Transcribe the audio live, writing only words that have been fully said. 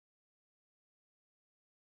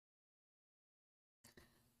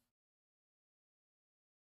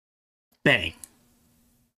Bang.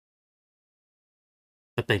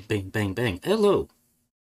 Bang, bang, bang, bang. Hello.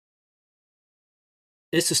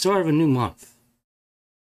 It's the start of a new month.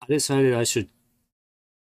 I decided I should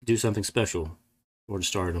do something special for the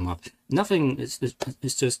start of the month. Nothing, it's just,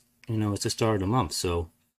 it's the start of the month. So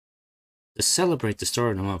to celebrate the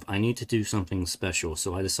start of the month, I need to do something special.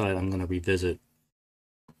 So I decided I'm going to revisit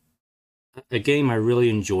a game I really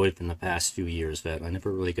enjoyed from the past few years that I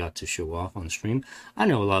never really got to show off on stream. I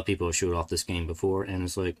know a lot of people have showed off this game before, and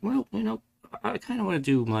it's like, well, I kind of want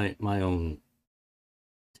to do my own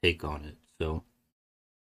take on it. So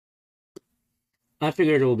I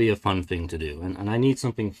figured it will be a fun thing to do, and I need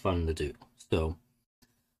something fun to do. So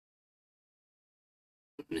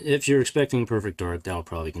if you're expecting Perfect Dark, that'll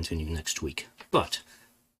probably continue next week. But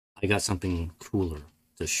I got something cooler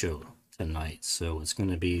to show tonight, so it's going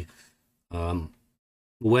to be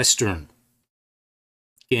Western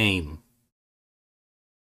game.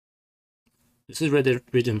 This is Red Dead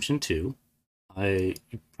Redemption 2. You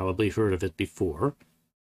probably heard of it before.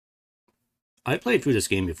 I played through this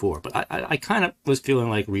game before, but I kind of was feeling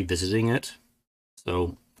like revisiting it.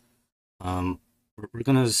 So, I'm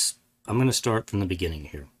gonna start from the beginning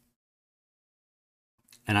here,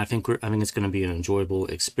 and I think it's gonna be an enjoyable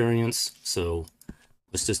experience. So,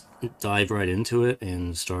 let's just dive right into it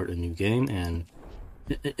and start a new game and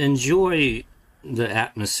enjoy the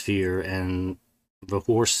atmosphere and the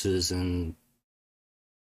horses and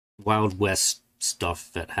Wild West stuff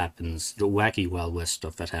that happens, the wacky Wild West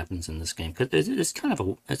stuff that happens in this game. Because it's kind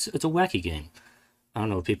of it's a wacky game. I don't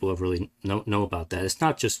know if people have really know about that. It's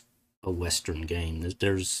not just a Western game.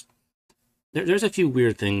 There's a few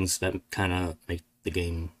weird things that kind of make the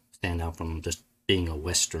game stand out from just being a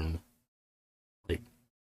Western. Like,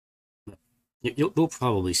 you'll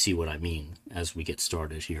probably see what I mean as we get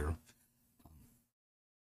started here.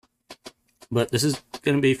 But this is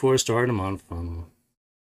going to be for a start of the month.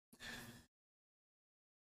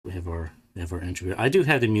 We have our intro here. I do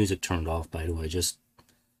have the music turned off, by the way, just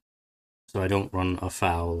so I don't run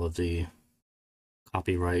afoul of the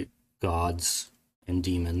copyright gods and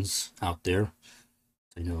demons out there.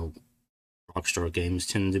 I know Rockstar games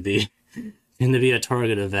tend to be a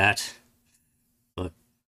target of that, but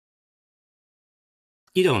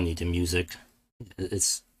you don't need the music.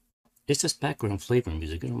 It's just background flavor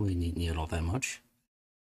music. You don't really need it all that much.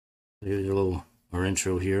 Here's our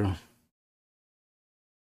intro here.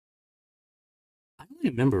 I don't really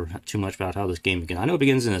remember too much about how this game begins. I know it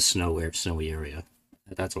begins in a snowy area.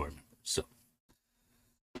 That's all I remember. So,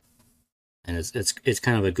 and it's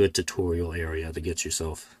kind of a good tutorial area to get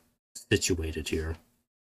yourself situated here.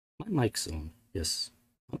 My mic's on. Yes,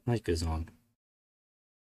 my mic is on.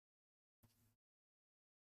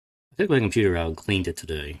 I took my computer out and cleaned it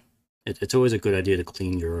today. It's always a good idea to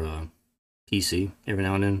clean your PC every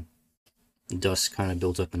now and then. Dust kind of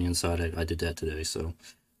builds up on the inside. I did that today, so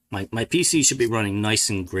my PC should be running nice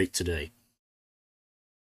and great today.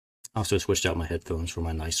 I also switched out my headphones for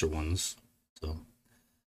my nicer ones, so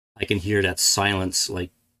I can hear that silence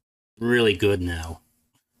like really good now.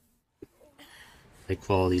 High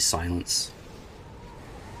quality silence.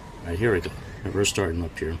 Alright, here we go. We're starting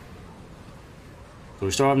up here. So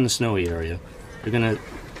we're starting in the snowy area. You're gonna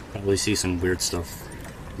probably see some weird stuff.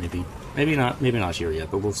 Maybe not here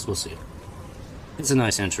yet, but we'll see. It's a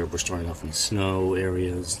nice intro. We're starting off in the snow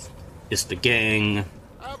areas. It's the gang.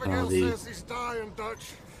 Abigail says he's dying,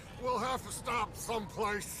 Dutch. We'll have to stop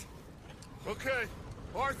someplace. Okay,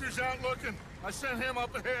 Arthur's out looking. I sent him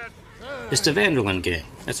up ahead. It's the Van der Linde gang.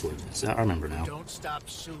 That's what it is. I remember now. Don't stop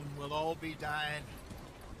soon. We'll all be dying.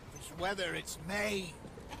 This weather, it's May.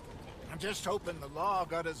 I'm just hoping the law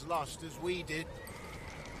got as lost as we did.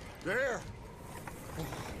 There.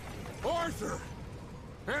 Arthur!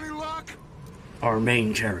 Any luck? Our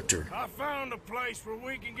main character. I found a place where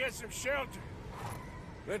we can get some shelter.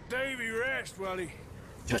 Let Davy rest while he...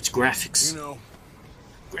 That's graphics. You know.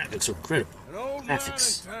 Graphics are incredible. An old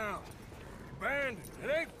Graphics. mine in town. Abandoned. It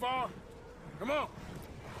ain't far. Come on.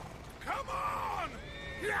 Come on!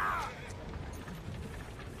 Yeah!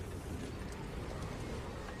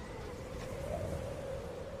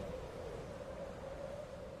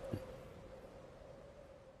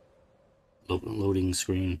 Loading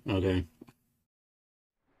screen. Okay.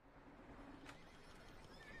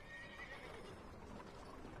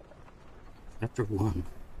 Chapter 1.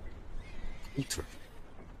 Altar.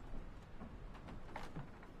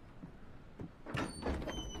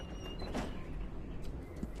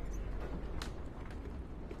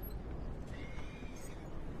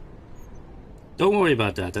 Don't worry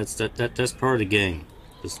about that. That's part of the game.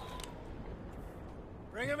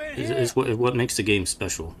 Bring him in It's what makes the game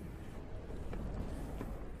special.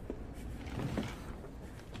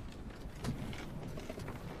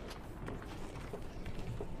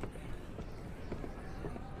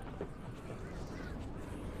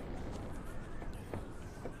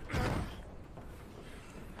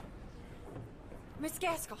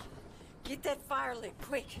 Gaskell, get that fire lit,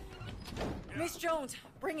 quick. Miss Jones,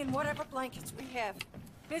 bring in whatever blankets we have.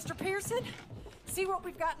 Mr. Pearson, see what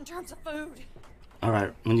we've got in terms of food.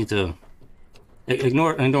 Alright, we need to...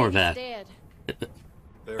 Ignore that. Dead.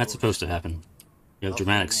 That's supposed to happen. You have a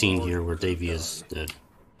dramatic scene here where Davy is dead.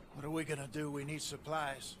 What are we gonna do? We need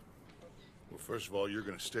supplies. Well, first of all, you're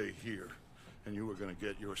gonna stay here, and you are gonna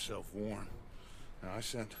get yourself warm. Now, I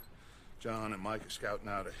sent John and Micah scouting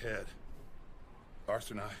out ahead.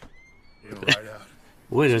 Arthur and I, we're gonna ride out.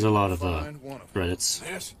 Boy, there's a lot of Find one of them. credits.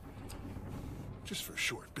 Yes. Just for a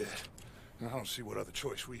short bit. And I don't see what other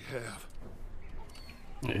choice we have.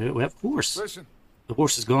 We have a horse. Listen. The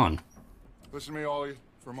horse is gone. Listen to me, all of you,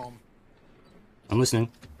 for a moment. I'm listening.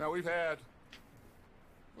 Now, we've had,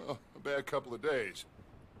 well, a bad couple of days.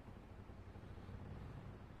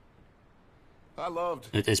 I loved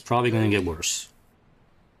It's probably going to get worse.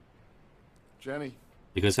 Jenny,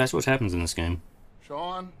 Because that's what happens in this game.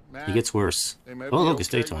 Sean, Matt. It gets worse. They may Oh, be look, it's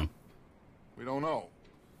okay. daytime. We don't know.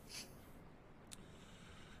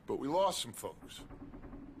 But we lost some folks.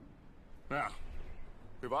 Now,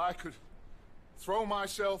 if I could throw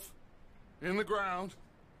myself in the ground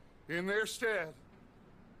in their stead,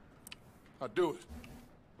 I'd do it.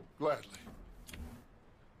 Gladly.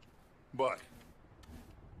 But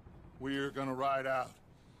we're gonna ride out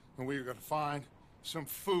and we're gonna find some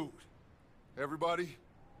food. Everybody,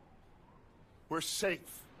 we're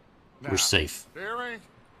safe. Now, We're safe. there ain't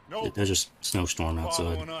no There's a snowstorm outside.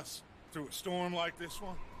 following us through a storm like this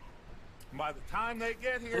one. And by the time they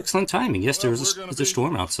get here, Excellent timing. Yes, well, there's we're gonna a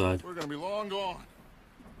storm outside. We're gonna be long gone.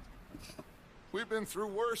 We've been through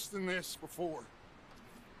worse than this before.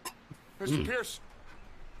 Mr. Pierce,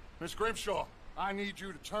 Miss Grimshaw, I need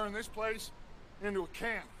you to turn this place into a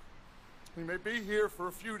camp. We may be here for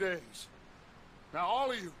a few days. Now,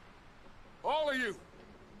 all of you,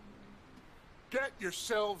 get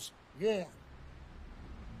yourselves warm.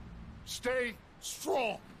 Stay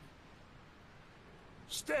strong.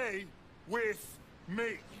 Stay with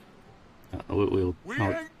me. We'll We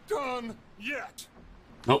oh, ain't done yet.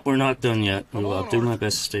 nope, we're not done yet. Come I'll on, do my Arthur.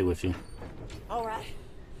 best to stay with you. All right.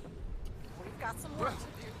 We've got some work to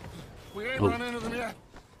do. We ain't Oh. run into them yet.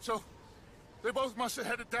 So, they both must have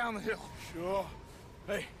headed down the hill. Sure.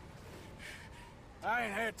 Hey, I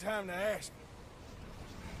ain't had time to ask.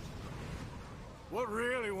 What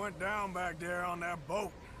really went down back there on that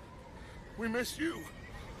boat? We missed you.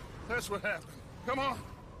 That's what happened. Come on.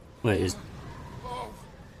 Wait, Oh,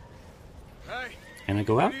 Hey, can I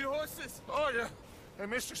go out? need horses? oh yeah. Hey,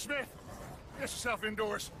 Mr. Smith, get yourself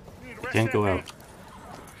indoors. You need to rest Can't that go man. out.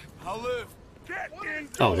 I'll live. Get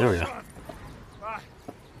indoors, Oh, there we are. son.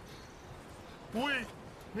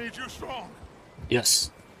 We need you strong.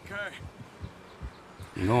 Yes. Okay.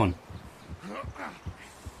 I'm going.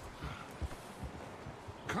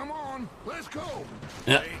 Come on, let's go.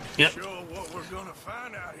 Yep. Yep. Sure what we're gonna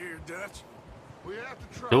find out here, Dutch. We have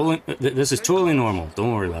to try. This is totally normal.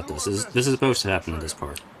 Don't worry about this. This is supposed to happen in this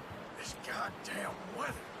part. This goddamn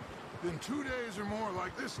weather. Been 2 days or more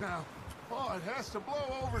like this now. Oh, it has to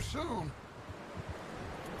blow over soon.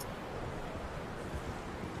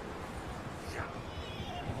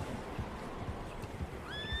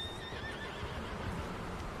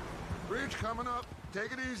 Bridge coming up.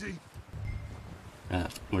 Take it easy.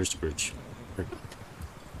 Where's the bridge? There we go.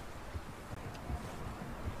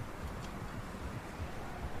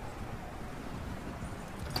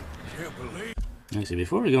 Can't believe. Actually,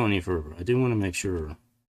 before we go any further, I do want to make sure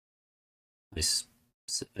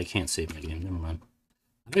I can't save my game. Never mind.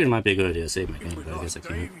 I think it might be a good idea to save my game, We but I guess I lost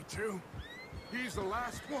can't. Davy too. He's the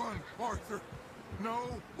last one, Arthur. No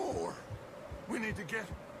more. We need to get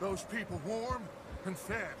those people warm and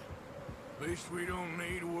fed. At least we don't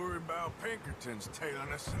need to worry about Pinkertons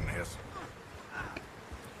tailing us in this.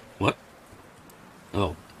 What?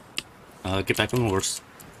 Oh. Get back on the horse.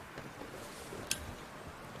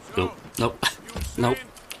 Go. Nope. You were Nope. saying?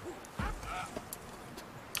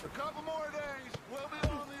 A couple more days, we'll be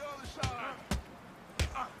on the other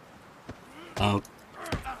side.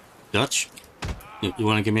 Dutch? You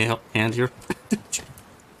want to give me a hand here?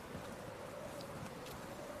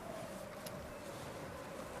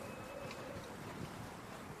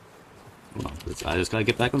 Hold on, I just gotta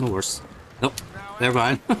get back on the horse. Nope. Never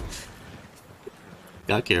mind.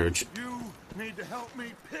 Got carriage. You need to help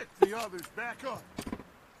me pick the others back up.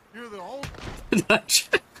 You're the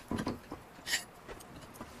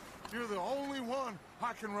only one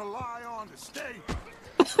I can rely on to stay.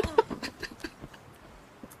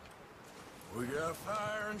 We got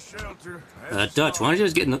fire and shelter. Dutch, why don't you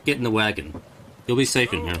just get in the wagon? You'll be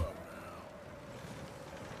safe in here.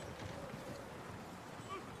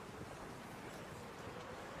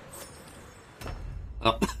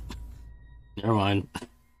 Oh, never mind.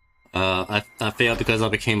 I failed because I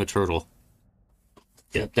became a turtle.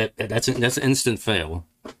 Yeah, that's an instant fail.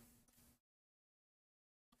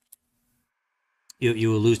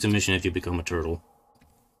 You will lose the mission if you become a turtle.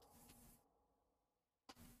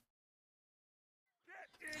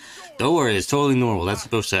 Don't worry, it's totally normal. That's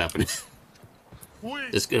supposed to happen.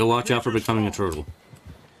 Just gotta watch out for becoming a turtle.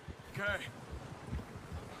 Okay.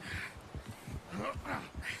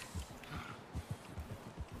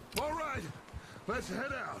 All right, let's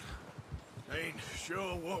head out. Ain't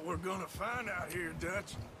sure what we're gonna find out here,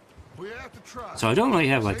 Dutch. We have to try. So I don't really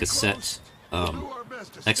have like a Stay set close. We'll do our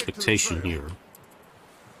best to stick to the expectation trail. here.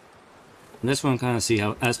 And this one kind of see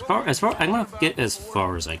how as far I'm gonna get as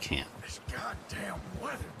far as I can This goddamn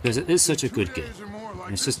weather. because it is such a 2 good game. days or more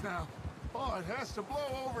like It's this just now. Oh, it has to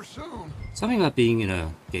blow over soon. something about being in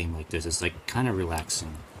a game like this is like kind of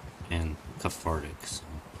relaxing and cathartic. So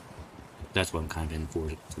that's what I'm kind of in for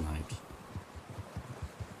tonight.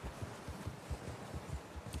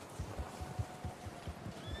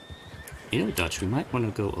 You know, Dutch, we might want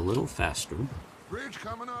to go a little faster. Bridge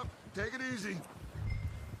coming up. Take it easy.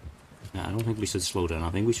 No, I don't think we should slow down. I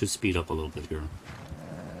think we should speed up a little bit here.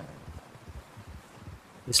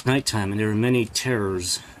 It's nighttime, and there are many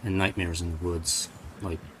terrors and nightmares in the woods.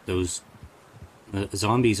 Like those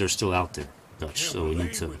zombies are still out there, Dutch. So we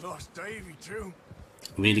need to lost Davy too.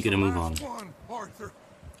 get a move on. One, Arthur.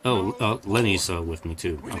 Oh, Lenny's with me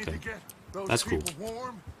too. We need to Okay, get those that's cool. people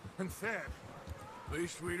warm and fed. At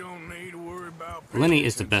least we don't need to worry about Lenny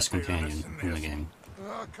is the best Pinkertons companion tailing us in the game.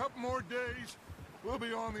 A couple more days, we'll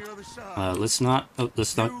be on the other side. Let's not.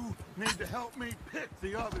 You need to help me pick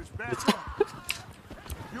the others back up.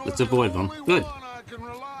 You're Let's the avoid them. only Good. one I can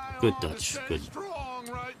rely Good, on to Dutch. stay Good. strong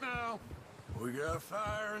right now. We got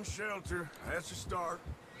fire and shelter. That's a start.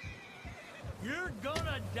 You're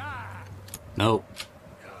gonna die. No.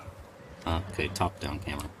 Okay, top-down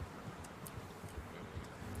camera.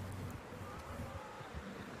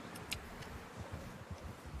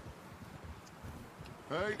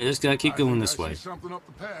 Hey, You just gotta keep I going think this I way. see something up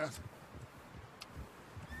the path.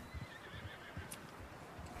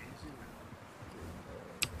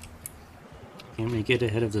 Can we get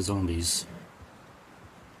ahead of the zombies?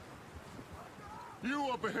 You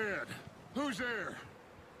up ahead. Who's there?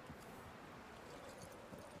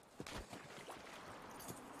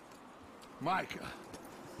 Micah.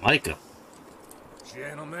 Micah.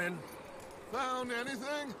 Gentlemen, Found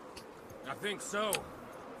anything? I think so.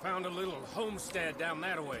 Found a little homestead down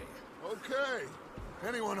that way. Okay.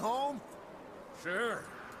 Anyone home? Sure.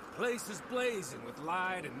 Place is blazing with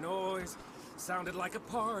light and noise. Sounded like a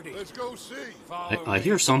party. Let's go see. Follow I me.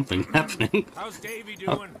 hear something happening. How's Davy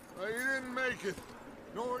doing? He didn't make it.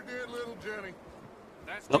 Nor did little Jenny.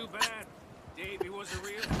 That's Oh. too bad. Davy was a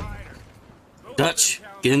real fighter. Both Dutch, of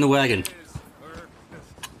them get in the wagon. is, or,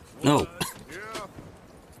 No. was. Yeah,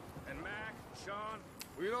 And Mac, Sean,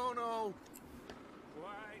 we don't know.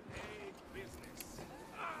 quite a business.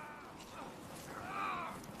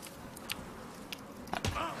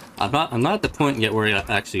 I'm not at the point yet where I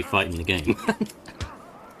actually fight in the game.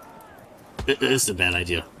 This is a bad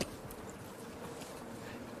idea.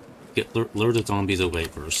 Lure the zombies away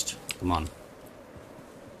first. Come on.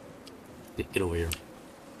 Get over here.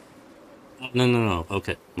 No.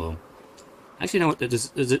 Okay, well. Actually, you know what?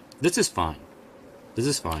 This is fine. This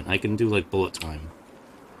is fine. I can do, like, bullet time.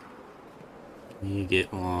 You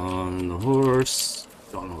get on the horse.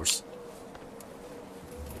 Go on the horse.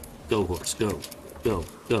 Go, horse. Go. Go.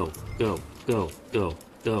 Go. Go. Go. Go.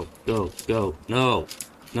 Go. Go. Go. No.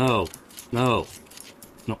 No. No.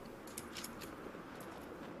 No.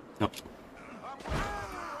 No.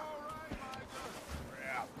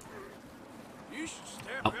 You should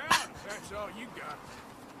step out if that's all you got.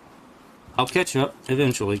 I'll catch up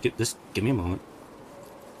eventually. Give me a moment.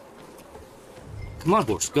 Come on,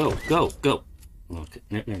 horse. Go. Go. Go. Okay.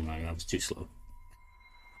 Never mind. I was too slow.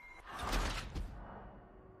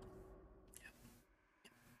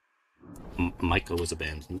 Micah was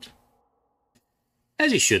abandoned.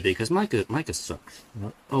 As he should be, because Micah sucks.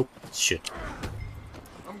 Oh, shit.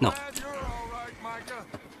 I'm No. glad you're all right, Micah.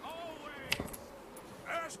 Always.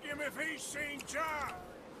 Ask him if he's seen John.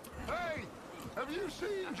 Hey, have you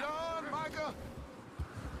seen John, Micah?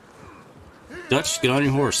 Dutch, get on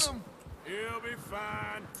your horse. He'll be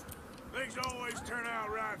fine. Things always turn out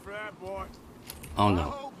right for that boy. Oh, I no.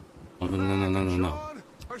 hope Oh, no. John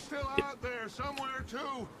are still out there somewhere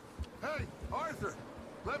too. Hey, Arthur,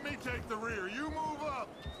 let me take the rear. You move up.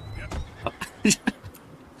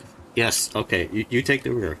 Yes, okay. You take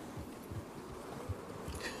the rear.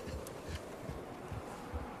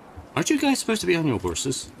 Aren't you guys supposed to be on your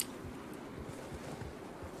horses?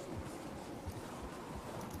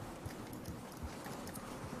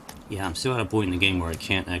 Yeah, I'm still at a point in the game where I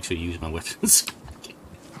can't actually use my weapons.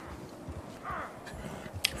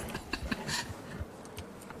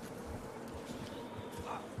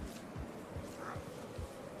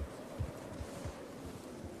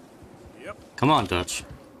 Yep. Come on, Dutch.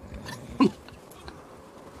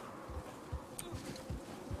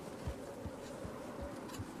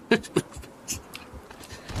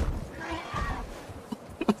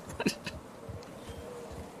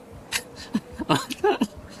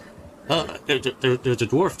 There's a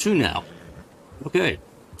dwarf too now. Okay.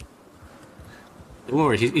 Don't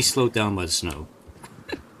worry, he's slowed down by the snow.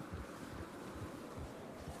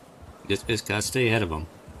 Just gotta stay ahead of him.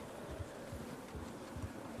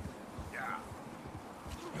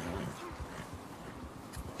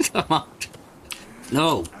 Come on.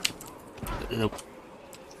 No. No.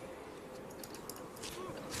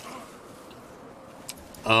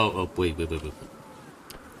 Oh, wait.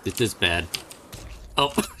 This is bad.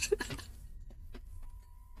 Oh.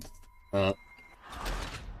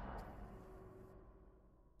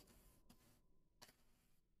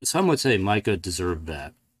 Some would say Micah deserved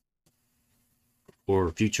that.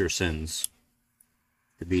 For future sins.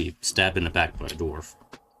 To be stabbed in the back by a dwarf.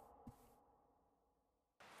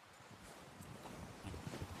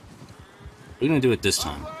 We're gonna do it this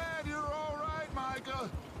time. I'm glad you're all right, Micah.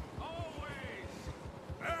 Always.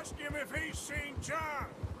 Ask him if he's seen John.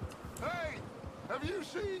 Hey, have you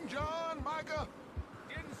seen John, Micah?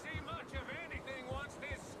 Didn't see much of anything once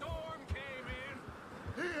this storm came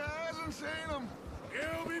in. He hasn't seen him.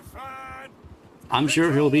 He'll be fine. I'm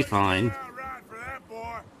sure he'll be fine. Right for that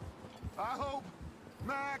boy. I hope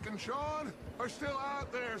Mac and Sean are still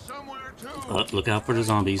out there somewhere too. Look out for the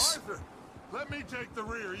zombies. Arthur, let me take the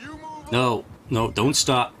rear. You move on. No, don't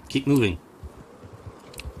stop. Keep moving.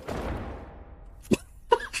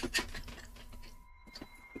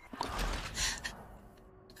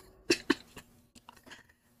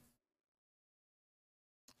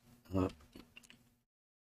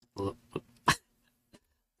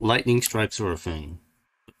 Lightning strikes are a thing.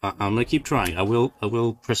 I'm gonna keep trying. I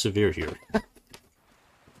will persevere here.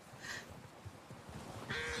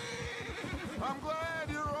 I'm glad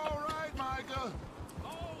you're all right, Micah.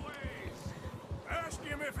 Always. Ask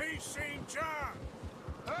him if he's seen John.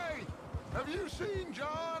 Hey, have you seen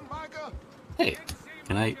John, Micah? Hey,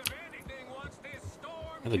 can I Of anything once this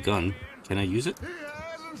storm have a gun? Can I use it? He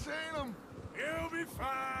hasn't seen him. He'll be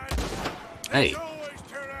fine. Hey, Things always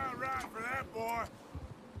turn out right for that boy.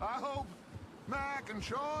 I hope Mac and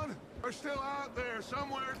Sean are still out there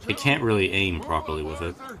somewhere too. I can't really aim Move properly up, with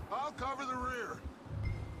it. Arthur. I'll cover the rear.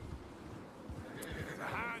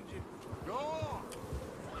 Behind you. Go on.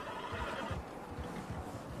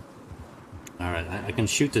 Alright, I can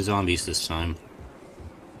shoot the zombies this time.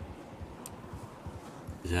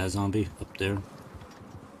 Is that a zombie up there?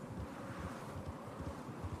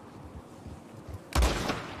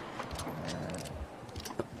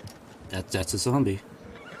 That's a zombie.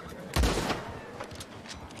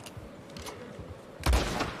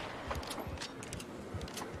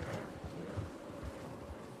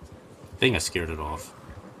 I think I scared it off.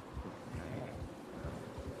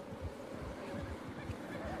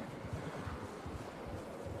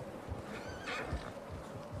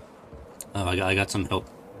 Oh, I got some help.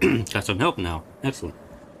 Got some help now. Excellent.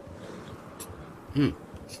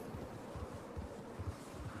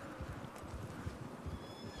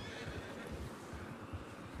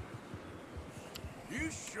 You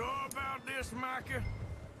sure about this, Micah?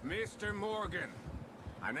 Mr. Morgan,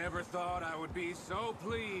 I never thought I would be so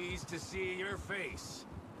pleased to see your face.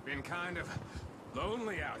 Been kind of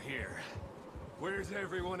lonely out here. Where's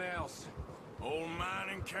everyone else? Old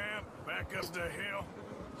mining camp back up the hill.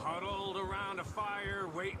 Huddled around a fire,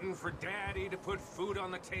 waiting for Daddy to put food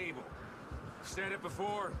on the table. Said it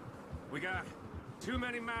before, we got too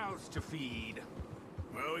many mouths to feed.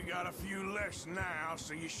 Well, we got a few less now,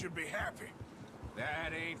 so you should be happy.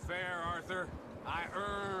 That ain't fair, Arthur. I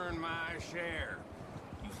earn my share.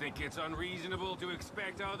 You think it's unreasonable to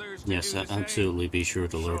expect others to Yes, do the same? absolutely. Be sure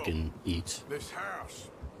to lurk and eat. This house.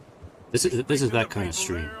 This is Speak to that the kind of people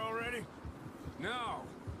stream. there already? No.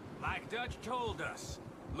 Like Dutch told us.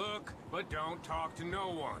 Look, but don't talk to no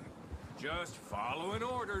one. Just following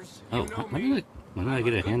orders. Oh, You know when did I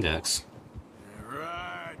get a hand axe?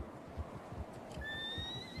 Right.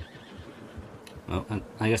 Well,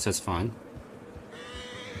 I guess that's fine.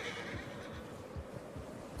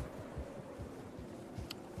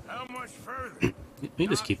 How much further? You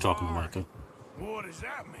just keep talking to Micah. What does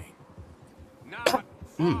that mean? Not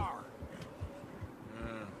far.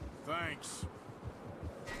 Thanks.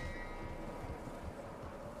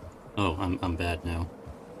 Oh, I'm bad now.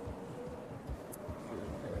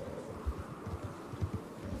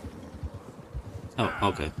 Oh,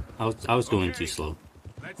 okay. I was going too slow.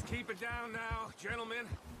 Let's keep it down now, gentlemen.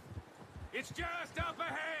 It's just up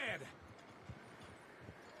ahead.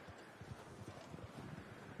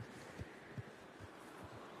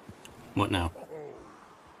 What now?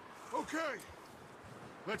 Okay,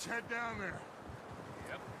 let's head down there.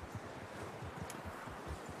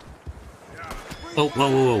 Oh,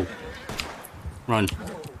 whoa, whoa, whoa. Run.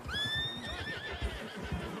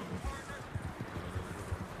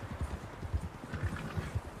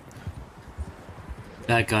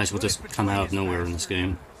 Bad guys will just come out of nowhere in this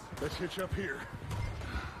game. Let's hitch up here.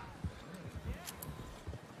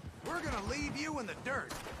 We're gonna leave you in the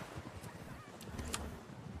dirt.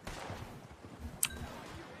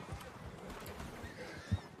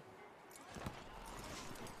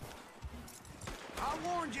 I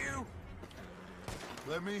warned you.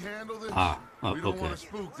 Let me handle this. Oh, we don't okay. want to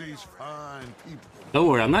spook these fine people. Don't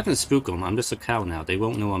worry, I'm not going to spook them. I'm just a cow now. They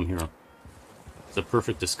won't know I'm here. It's a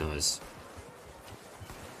perfect disguise.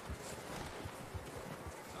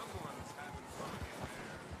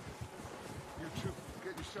 You two,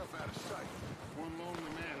 get yourself out of sight. One lonely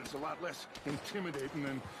man is a lot less intimidating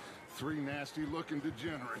than three nasty-looking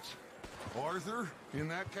degenerates. Arthur, in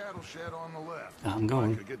that cattle shed on the left. I'm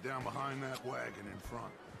going. I could get down behind that wagon in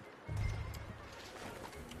front.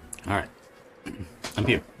 Alright. I'm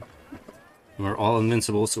here. We're all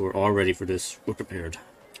invincible, so we're all ready for this. We're prepared.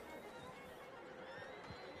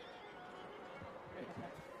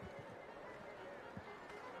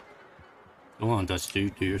 Go on, Dutch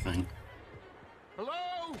dude. Do your thing.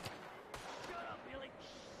 Hello?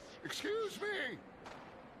 Excuse me?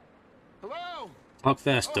 Hello? Talk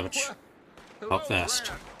fast, Dutch. well, hello, Talk fast.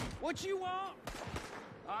 friend. What you want?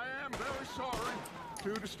 I am very sorry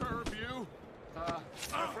to disturb you.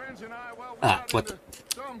 My friends and I, well, we Ah, got what into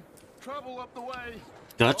some trouble up the way.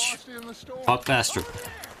 Dutch, Lost in the storm. talk faster. It's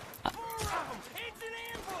an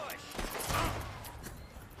ambush.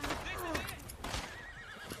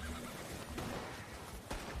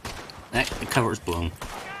 That the cover's blown.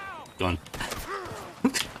 Gun.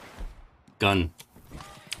 Gun.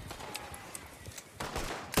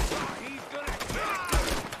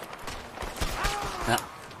 Ah.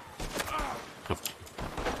 Cover.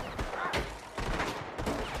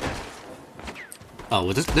 Oh,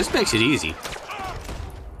 well, this makes it easy.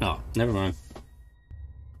 Oh, never mind.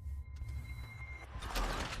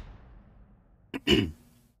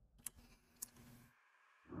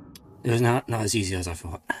 It was not as easy as I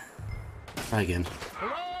thought. Try again.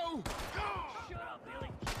 Hello? Shut up, Billy.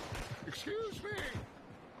 Excuse me.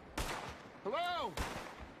 Hello?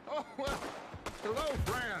 Oh, well, hello,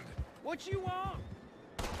 friend. What you want?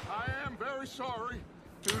 I am very sorry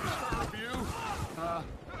to disturb you.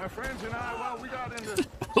 My friends and I, well, we got into some...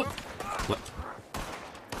 What?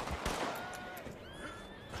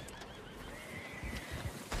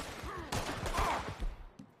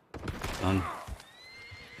 Done.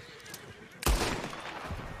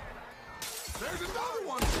 There's another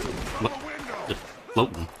one, too, from What? the window. Just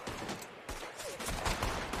floating.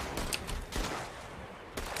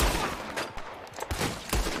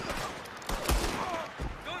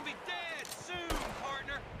 Gonna be dead soon,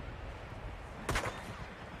 partner.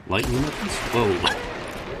 Lightning weapons? Whoa.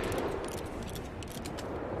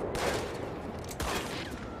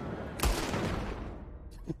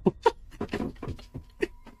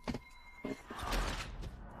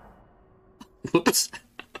 Whoops.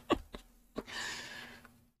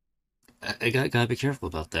 I gotta be careful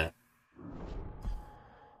about that.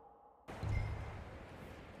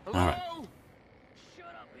 Hello? All right. Shut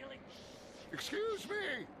up, Billy. Excuse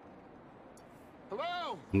me.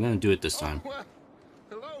 Hello? I'm gonna do it this time. Oh, well,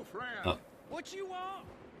 hello, friend. Oh. What you want?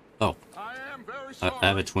 Oh, I am very sorry I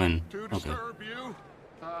have a twin. to Okay. disturb you.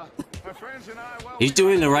 My friends and I, well, He's we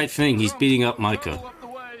doing got the right thing. He's some beating up Micah. trouble up the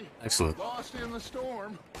way. Excellent. Lost in the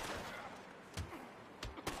storm.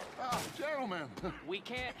 Gentlemen, We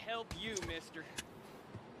can't help you, mister.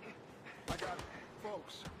 I got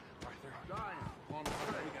folks dying on the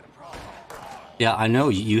way. We got a problem. Yeah, I know.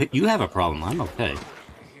 You have a problem. I'm okay.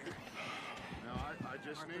 Now, I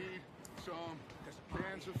just need some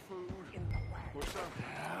cans of food or something.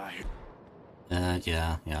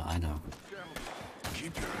 Yeah, I know. Gentlemen,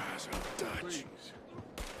 Keep your eyes up, Dutch. please.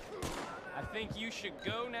 I think you should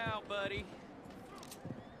go now, buddy.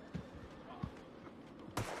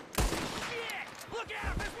 Shit! Look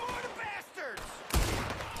out! There's more of the bastards!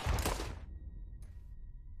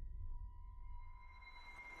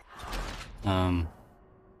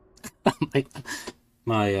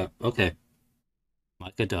 Okay.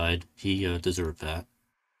 Micah died. He deserved that.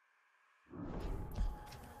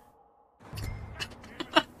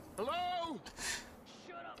 Hello?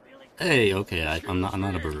 Hey, okay, I'm not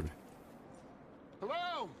a bird.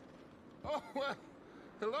 Hello? Oh, well,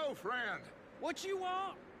 hello, friend. What you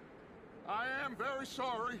want? I am very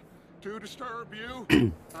sorry to disturb you.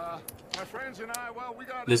 My friends and I, well, we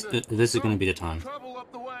got This into is going to some be the time. trouble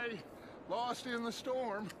up the way, lost in the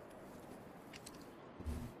storm.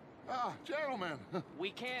 Ah, gentlemen, We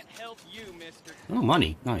can't help you, mister. Oh,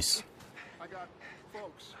 money, nice. I got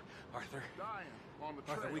folks Arthur, dying on the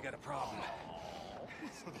trail. Arthur, we got a problem.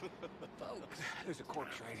 Folks, there's a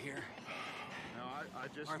corpse right here. Now, I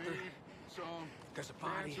just Arthur, need some there's a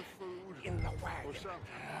cans body of food in the or wagon. something,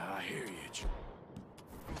 I hear you.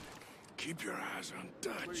 Keep your eyes on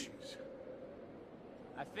Dutch. please.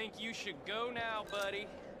 I think you should go now, buddy.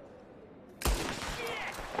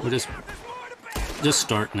 We'll just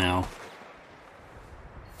start now.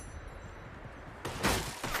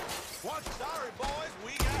 What? Sorry, boys,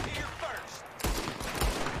 we got here first.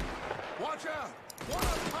 Watch out! One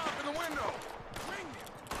up top in the window. Bring him.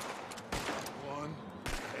 One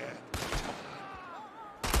head.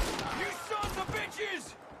 You sons of bitches!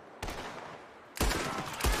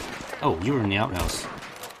 Oh, you were in the outhouse.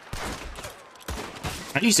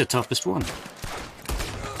 He's the toughest one.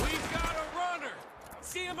 We've got a runner!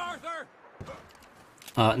 See him, Arthur?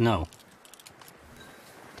 No.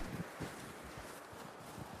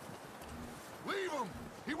 Leave him.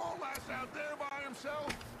 He won't last out there by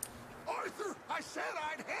himself. Arthur, I said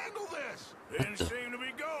I'd handle this. Didn't seem to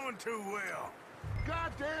be going too well.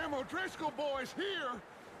 Goddamn O'Driscoll boys here.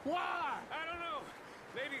 Why? I don't know.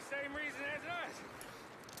 Maybe same reason as us.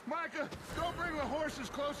 Micah, go bring the horses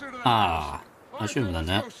closer to the Ah, house. I shouldn't have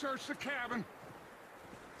done Arthur, let's that. go search the cabin.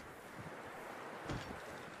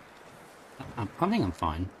 I think I'm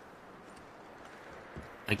fine.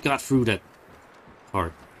 I got through that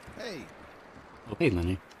part. Hey, Oh, hey,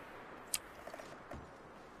 Lenny.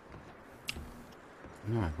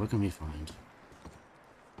 Alright, what can we find?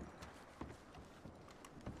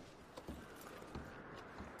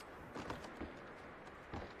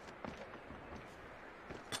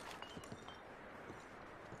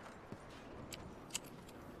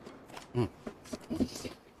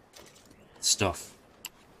 Stuff.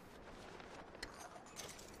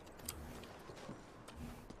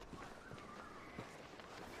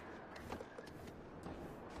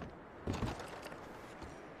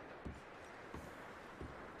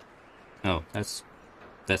 Oh,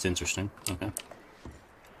 that's interesting. Okay.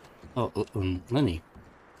 Oh, Lenny.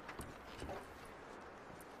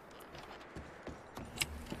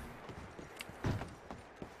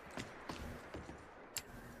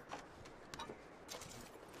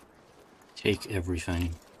 Take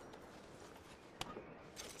everything.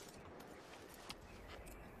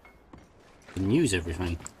 And use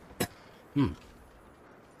everything.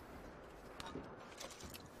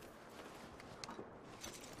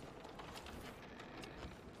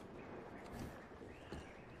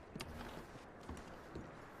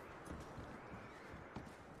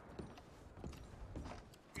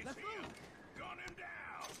 It's him. Gun him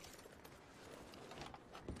down.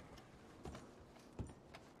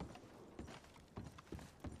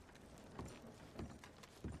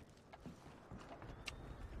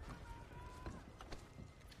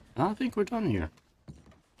 I think we're done here.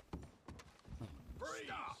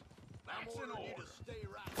 Stop. That's an order.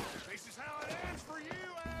 This is how it ends for you,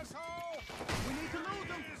 asshole. We need to lose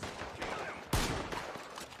him. Kill him.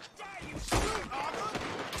 Yeah, you shoot, Arthur.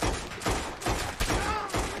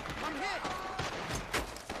 I'm hit.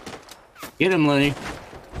 Get him, Lenny.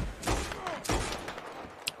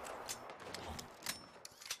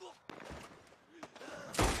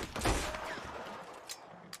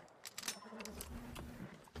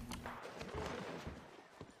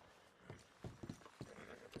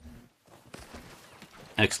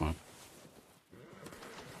 Excellent.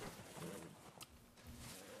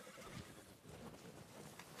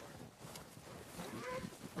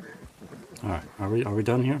 All right, are we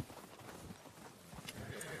done here?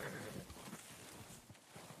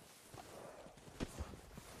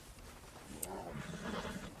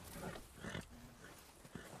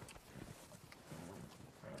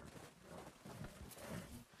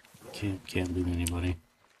 Can't loot anybody.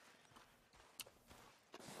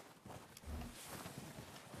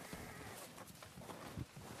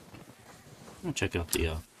 I'll check out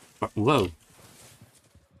the whoa.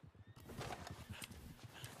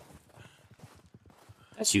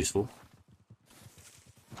 That's useful.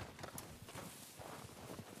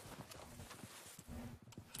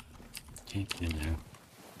 Can't get in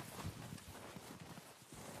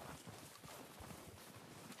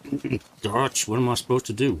there. Dutch, what am I supposed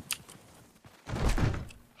to do?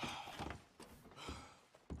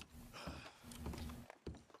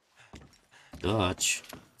 Dutch.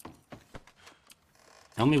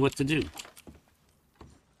 Tell me what to do.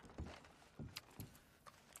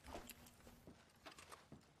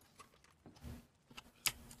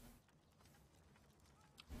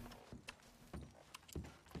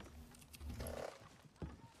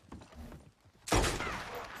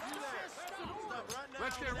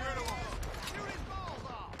 Let's get rid of him. Shoot his balls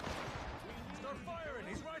off! Start firing,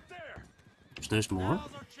 he's right there! There's more. Now's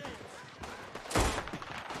our chance.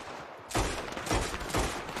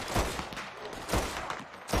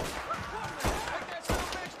 Take that son of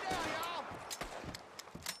a bitch down, y'all!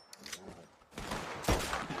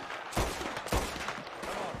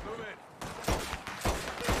 Come on, move in.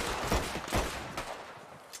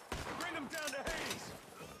 Bring them down to Hades!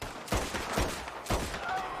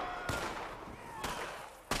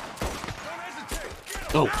 Don't hesitate! Get him!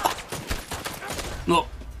 Oh. No.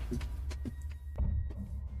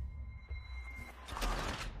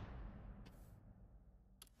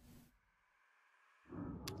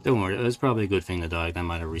 Don't worry, it was probably a good thing to die. That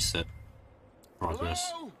might have reset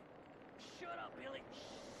progress. Hello? Shut up, Billy.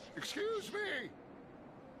 Excuse me.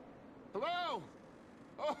 Hello?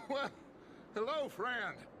 Oh, well, hello,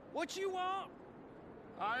 friend. What you want?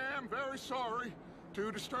 I am very sorry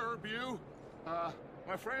to disturb you.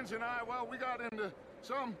 My friends and I, well, we got into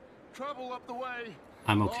some trouble up the way.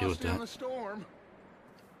 I'm okay with Lost in that. the storm.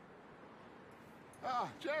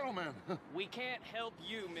 Gentlemen, We can't help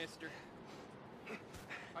you, mister.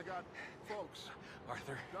 I got folks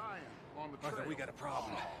Arthur, dying on the trail. Arthur, we got a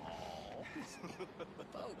problem.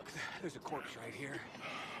 There's a corpse right here.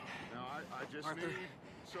 Now, I just Arthur, need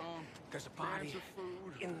some there's a cans body of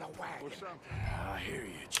food in the or wagon. something, I hear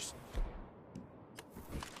you. Just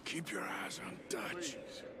keep your eyes on Dutch.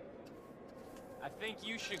 please. I think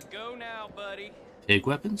you should go now, buddy. Pig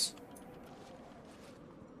weapons?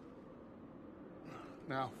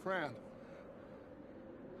 Now, friend,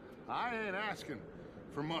 I ain't asking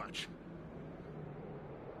for much.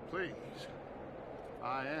 Please,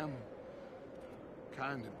 I am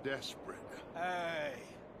kind of desperate. Hey,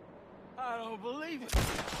 I don't believe it.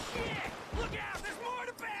 Shit! Look out! There's more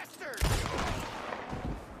to bastard!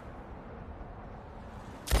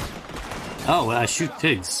 Oh, I shoot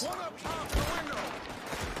pigs. One up top of the window.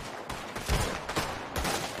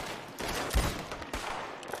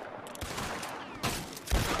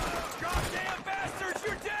 Goddamn bastards,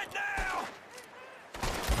 you're dead now!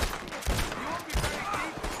 You won't be very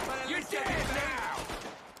deep, but at least you're dead now!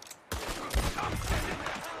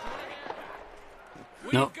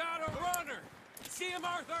 We No. got a runner. See him,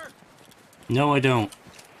 Arthur? No, I don't.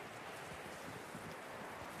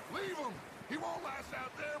 Leave him. He won't last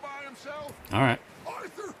out there by himself. Alright.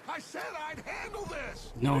 Arthur, I said I'd handle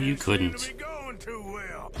this. No, you Seem to couldn't. be going too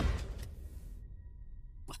well.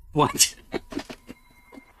 What?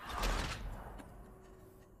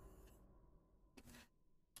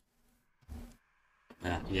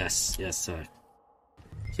 Yes,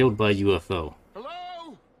 killed by UFO.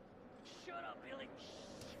 Hello? Shut up, Billy.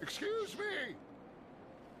 Excuse me.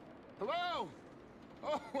 Hello?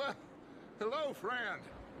 Oh, well, hello, friend.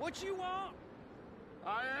 What you want?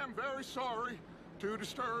 I am very sorry to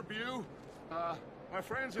disturb you. My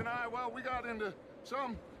friends and I, well, we got into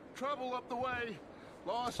some trouble up the way.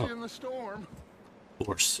 Lost in the storm. Of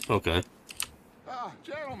course. Okay.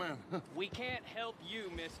 Gentlemen, We can't help you,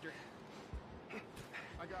 mister.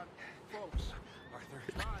 I got folks. Arthur,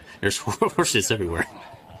 dying. There's horses everywhere.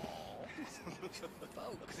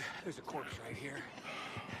 there's a corpse right here.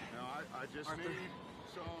 Now, I just Arthur, need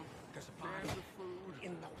some there's a cans body of food.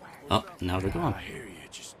 in the wagon. Oh, now they're gone. I hear you.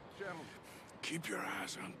 Just Gentlemen, keep your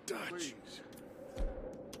eyes on Dutch. please.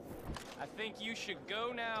 I think you should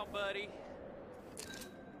go now, buddy.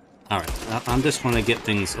 Alright, I'm just gonna get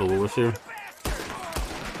things over with here.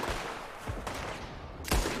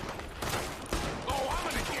 Oh, I'm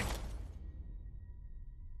gonna get.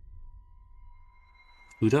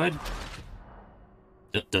 Who died?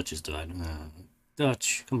 Dutch has died.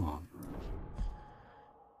 Dutch, come on.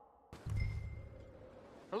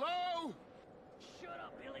 Hello? Shut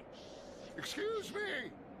up, Billy. Excuse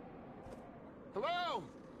me. Hello?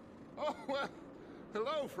 Oh, well,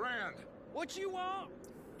 hello, friend. What you want?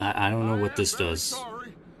 I don't know what am this very does.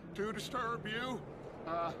 Sorry to disturb you.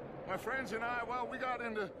 My friends and I, well, we got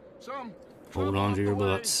into some Hold trouble on up to the your way.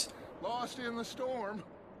 butts. Lost in the storm.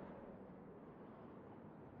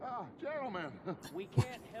 Gentlemen, We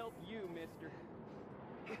can't help you, mister.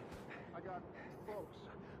 I got folks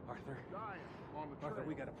Arthur, dying on the Arthur, trail.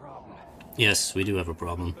 we got a problem. Yes, we do have a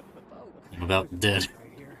problem. I'm about dead.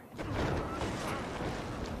 Right here.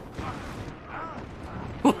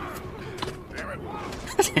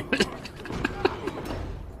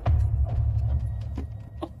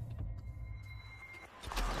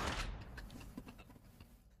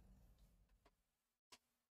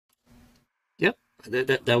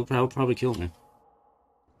 that would probably kill me.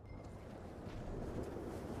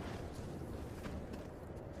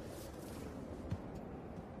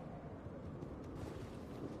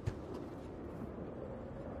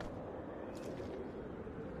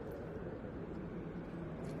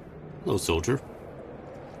 Hello, soldier.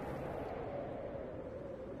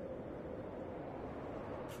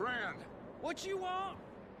 Friend, What you want?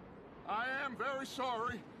 I am very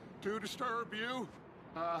sorry to disturb you.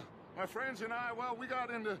 My friends and I, well, we got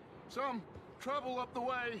into some trouble up the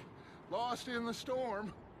way, lost in the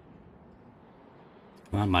storm.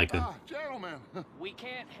 Come on, Micah. Gentlemen, We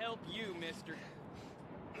can't help you, mister.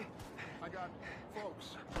 I got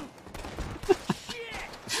folks.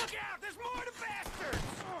 Shit! Look out! There's more to bastards!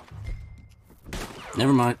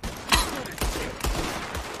 Never mind.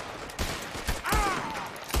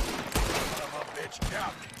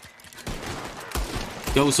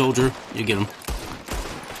 Go, soldier. You get him.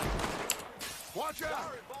 Watch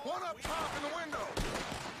out! One up top in the window!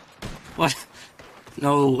 What?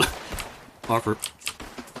 No. Parker.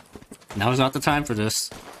 Now is not the time for this.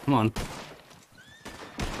 Come on.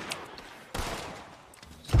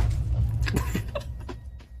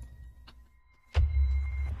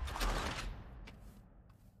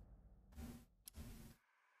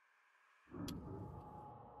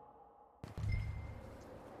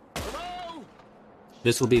 Hello?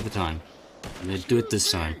 This will be the time. I'm gonna do it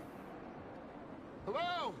this time.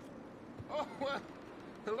 Hello? Oh, well,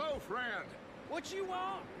 hello, friend. What you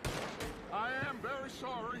want? I am very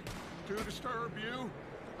sorry to disturb you.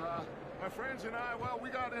 My friends and I, well, we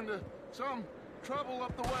got into some trouble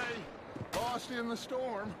up the way, lost in the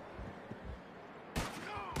storm.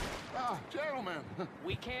 Gentlemen,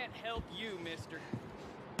 We can't help you, mister.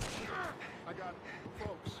 I got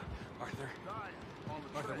folks. Arthur, Dying on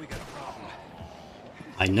the Arthur, train. we got a problem.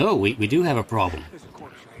 I know, we do have a problem. There's a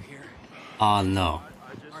corpse right here. No.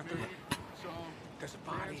 I just Arthur. need some There's a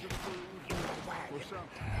body. cans of food or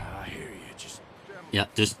something. I hear you. Just Yeah,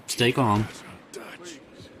 just stay calm. Dutch. Please.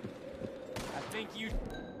 I think you...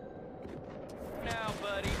 Now,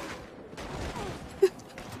 buddy.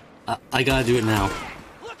 I gotta do it now.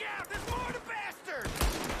 Look out! There's more to bastards!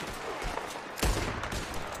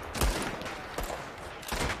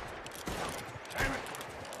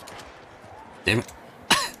 Damn it.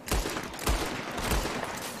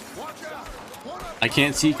 Watch out! One up I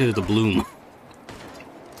can't see because of the bloom.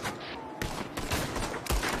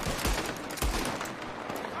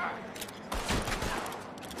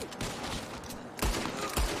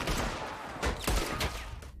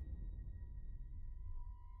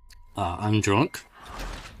 I'm drunk.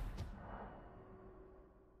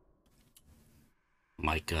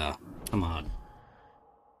 Micah, come on.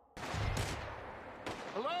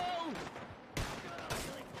 Hello?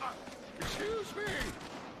 Excuse me?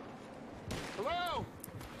 Hello?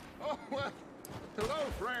 Oh, well, hello,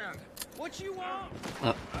 friend. What you want?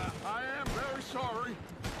 I am very sorry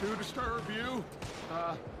to disturb you.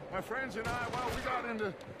 My friends and I, well, we got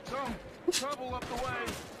into some trouble up the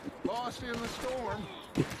way, lost in the storm.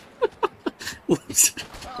 What?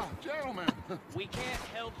 Gentlemen, We can't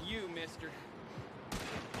help you, mister.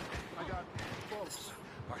 I got folks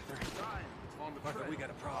Arthur, dying on the Arthur, train. we got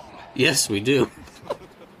a problem. Yes, we do.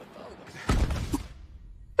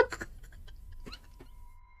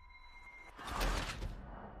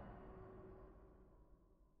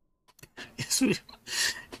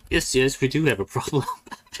 Yes, we do have a problem.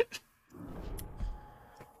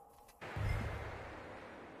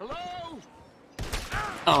 Hello?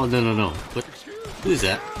 Oh, no. What? Who is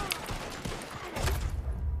that?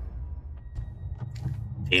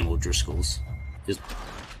 Damn O'Driscolls. Just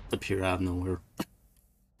appear out of nowhere.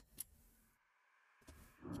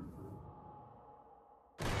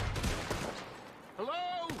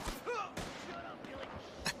 Hello?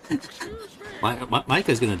 Excuse me?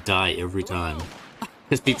 Micah's gonna die every time.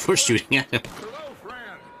 Because people are shooting at him. Hello,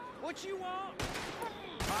 friend. What you want?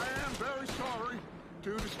 I am very sorry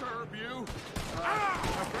to disturb you.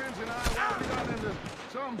 My friends and I, well, we got into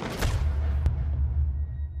some...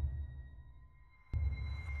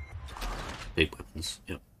 Big weapons,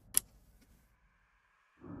 yep.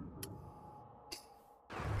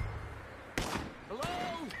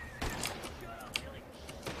 Hello?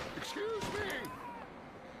 Excuse me?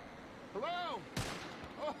 Hello?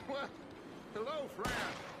 Oh, well, hello, friend.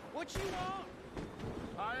 What you want?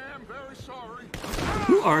 I am very sorry.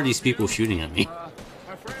 Who are these people shooting at me?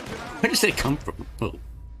 My friends and I... Where does they come from? Oh.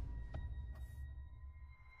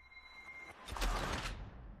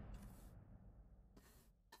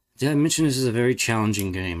 Did I mention this is a very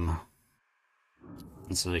challenging game?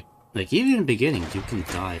 It's like even in the beginning, you can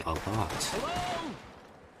die a lot. Hello?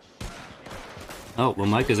 Oh, well,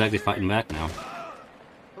 Micah's actually fighting back now.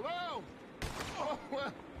 Hello? Oh,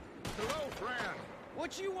 well, hello, friend.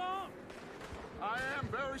 What you want? I am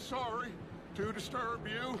very sorry to disturb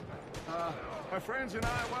you. My friends and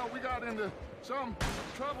I, well, we got into some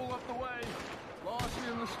trouble up the way, lost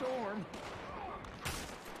in the storm.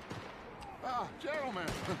 Ah, gentlemen.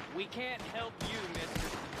 We can't help you, mister.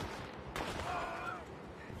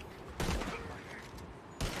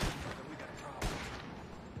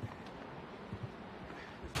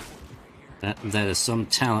 That is some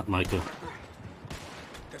talent, Micah.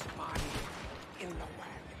 There's a body in the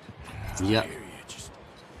wagon. Yep. Here, you just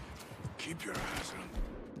keep your eyes on.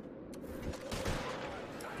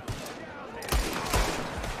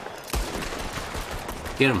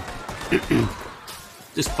 Get him.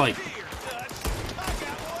 Just fight. Here, Dutch. I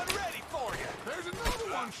got one ready for you. There's another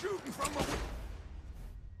one shooting from the...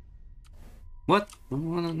 What? No,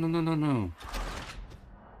 no, no, no, no, no.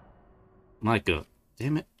 Micah.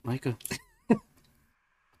 Damn it, Micah.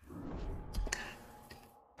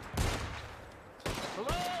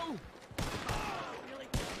 Hello?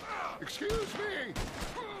 Excuse me.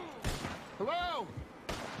 Hello?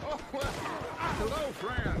 Oh, well, hello,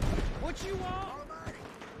 friend. What you want?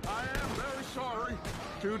 I am very sorry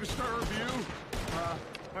to disturb you.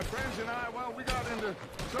 My friends and I, well, we got into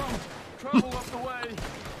some trouble up the way,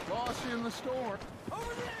 lost in the storm.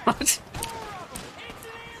 Over there! What? Four of them! It's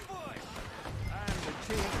an ambush! I'm the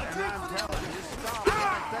chief, and I'm telling you, stop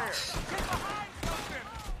right there. Get behind something!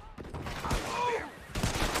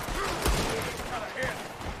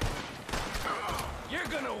 You're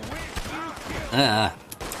gonna wish you killed.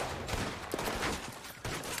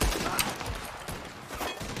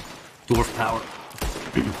 Dwarf power.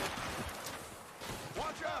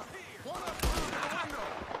 Watch out! One up through the window.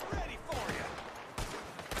 Ready for you.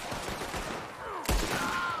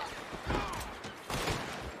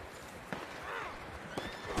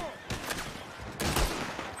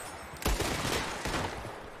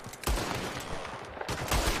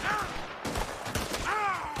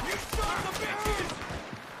 You son of bitches!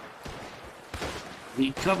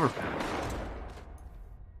 Need cover.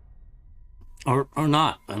 Or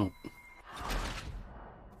not. I don't.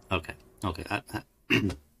 Okay. Okay.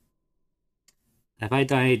 Have I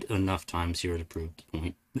died enough times here to prove the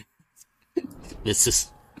point? It's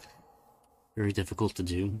just very difficult to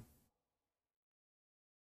do.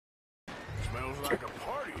 Smells like a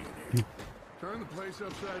party in here. Turn the place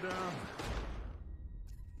upside down.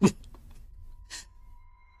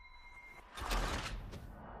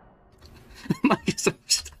 Mike is so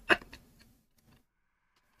stuck.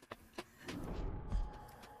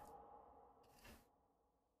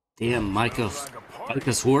 Damn, Micah's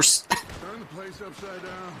horse. Turn the place upside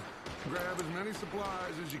down. Grab as many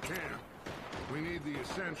supplies as you can. We need the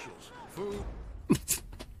essentials. Food.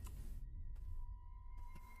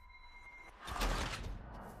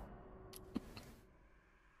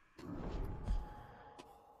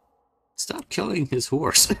 Stop killing his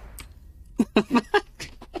horse.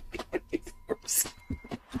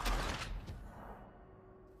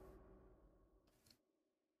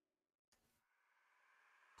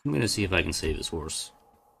 I'm gonna see if I can save his horse.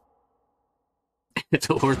 If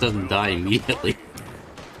the horse doesn't die immediately.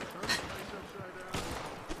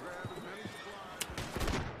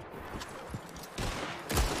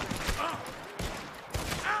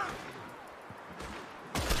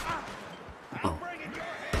 Oh.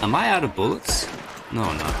 Am I out of bullets? No,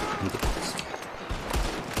 I'm not. I'm the bullets.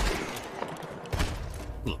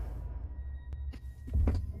 Look.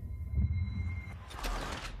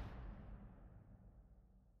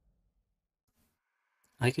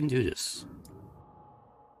 I can do this.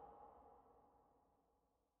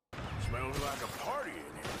 Smells like a party in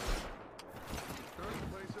here. Turn the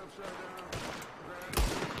place upside down. Grab as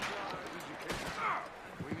many supplies as you can.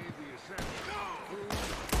 We need the essentials. Food,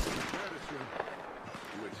 medicine,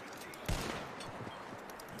 whiskey.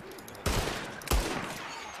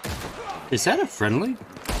 Is that a friendly?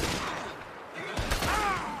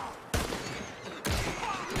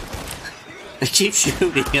 I keep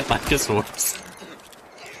shooting at Micah's horse.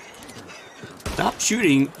 Stop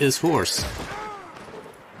shooting his horse.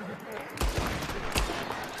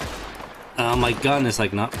 My gun is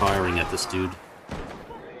like not firing at this dude.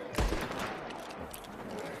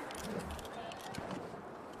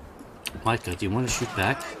 Micah, do you want to shoot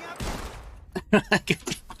back?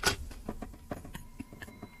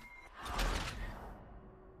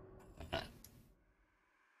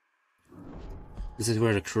 This is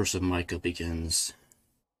where the curse of Micah begins.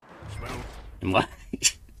 And why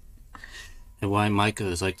and why Micah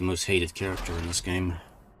is like the most hated character in this game.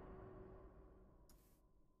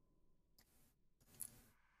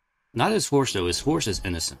 Not his horse, though. His horse is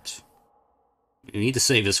innocent. We need to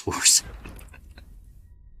save his horse.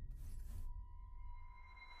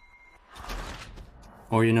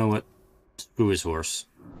 Or you know what? Screw his horse.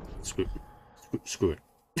 Screw it.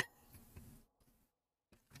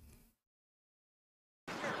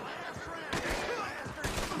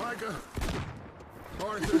 Micah,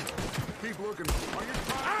 Arthur, keep looking. Are you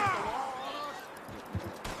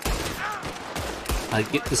I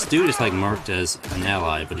get this dude is like marked as an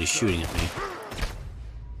ally, but he's shooting at me.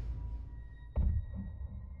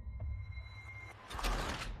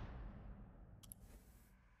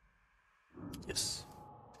 Yes.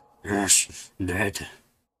 Yes, dead.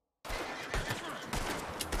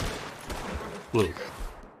 Whoa.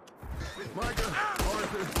 Micah,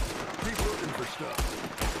 Arthur, keep looking for stuff.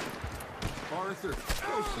 Arthur,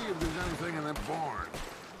 go see if there's anything in that barn.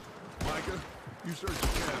 Micah, you search the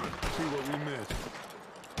cabin, see what we missed.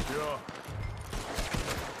 Yeah.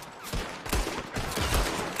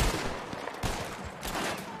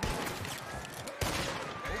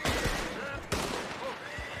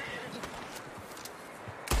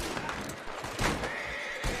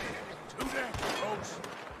 Do that, folks.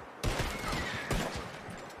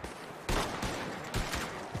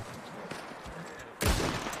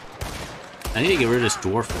 I need to get rid of this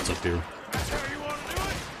dwarf that's up here. That's how you want to do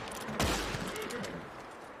it?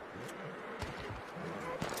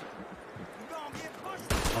 You gonna get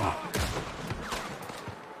pushed? Oh.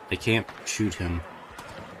 I can't shoot him.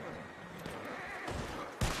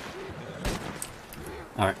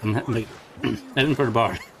 Alright, I'm heading for the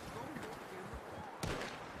bar.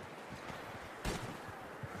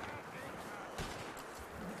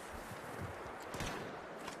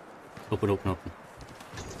 Open, open, open.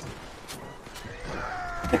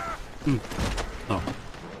 Oh.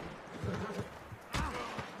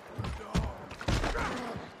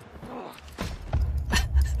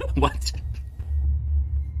 What?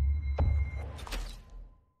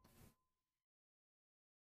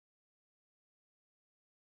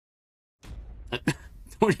 I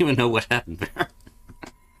don't even know what happened there.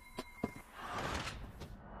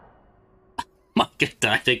 Micah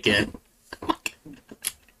died again.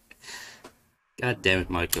 God damn it,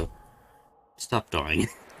 Micah. Stop dying.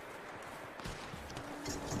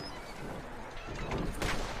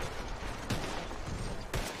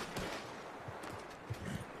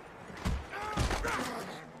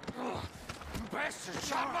 Bastard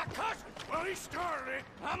shot my cousin! Well, he started it.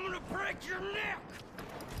 I'm gonna break your neck!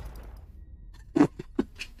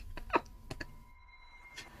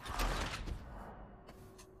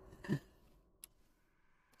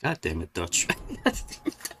 God damn it, Dutch.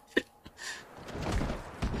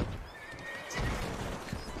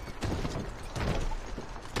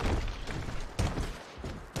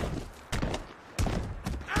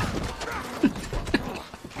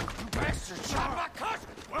 Bastard shot my cousin!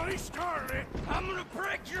 Well, he started it. I'm gonna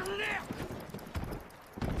break your neck!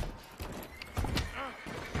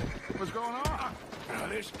 What's going on? Now,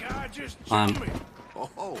 this guy just jumped me.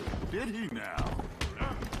 Oh, did he now?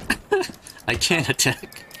 I can't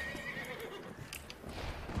attack.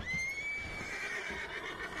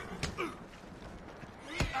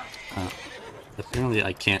 Apparently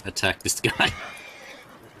I can't attack this guy.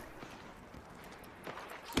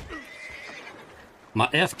 My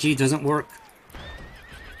F key doesn't work.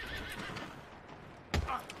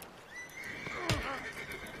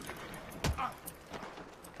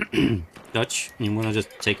 Dutch, you wanna just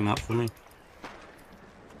take him out for me?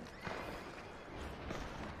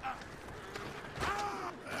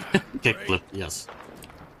 Kickflip, yes.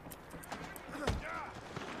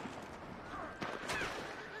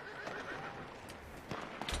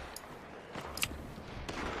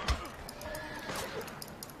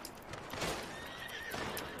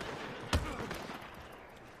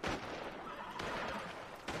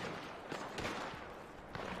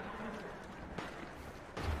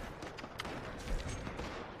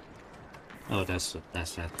 Oh, that's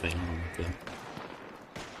that thing. Okay.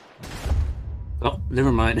 Oh,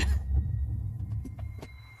 never mind.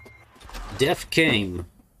 Death came.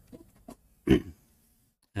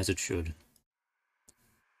 As it should.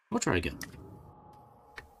 We'll try again.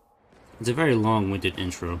 It's a very long-winded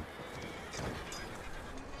intro.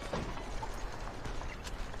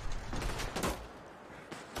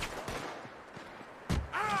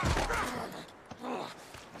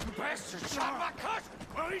 Bastard shot my cousin!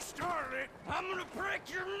 Well, he started it. I'm gonna break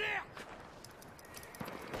your neck!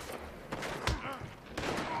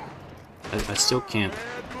 I still can't.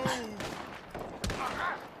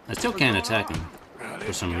 I still can't attack him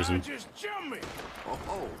for some reason. Just jumped me!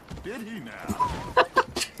 Oh, did he now?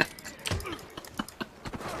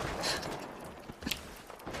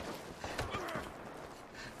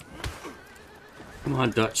 Come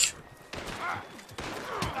on, Dutch.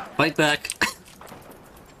 Fight back.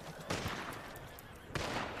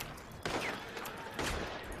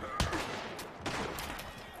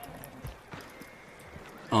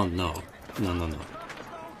 Oh no. No, no, no.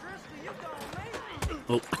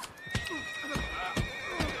 Oh.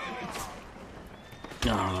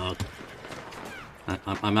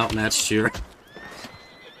 I'm outmatched here.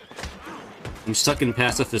 I'm stuck in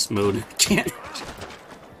pacifist mode. Can't.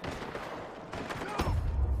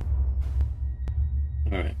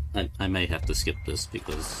 Alright, I may have to skip this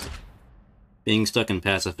because being stuck in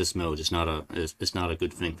pacifist mode is not a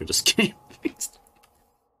good thing for this game.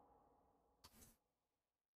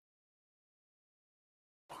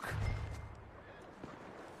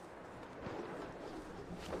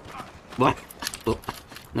 What? Oh.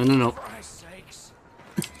 No, no, no.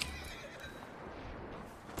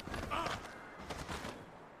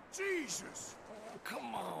 Jesus! Oh,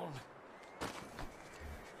 come on.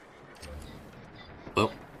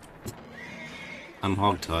 Well, I'm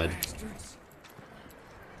hogtied.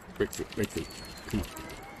 Breakthrough. Come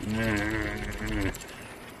on.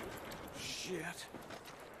 Shit.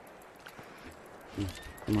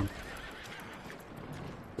 Come on.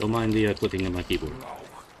 Don't mind the clicking of my keyboard.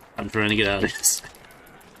 I'm trying to get out of this.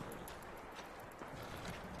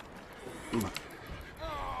 Come on.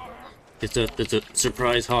 It's a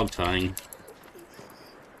surprise hog tying.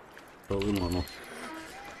 Totally normal.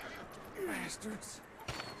 Bastards.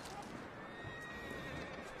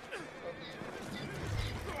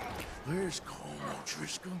 Where's Colm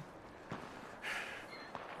O'Driscoll?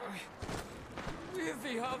 With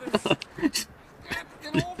the others. At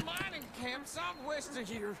an old mining camp southwest of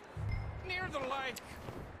here. Near the lake.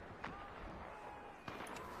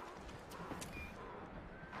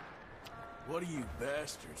 What are you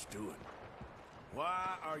bastards doing?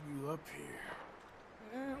 Why are you up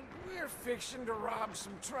here? We're fixing to rob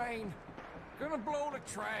some train. Gonna blow the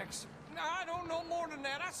tracks. I don't know more than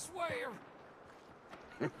that, I swear.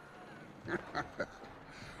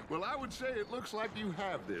 Well, I would say it looks like you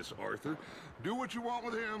have this, Arthur. Do what you want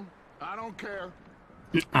with him. I don't care.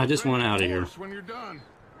 I just want out of here. When you're done.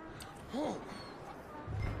 Oh.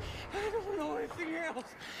 I don't know anything else.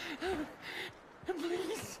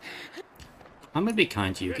 Please. I'm gonna be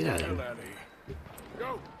kind to you. Get out of here.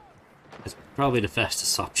 Go. It's probably the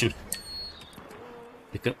fastest option.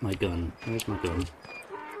 Pick up my gun. Where's my gun?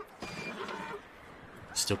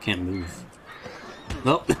 Still can't move.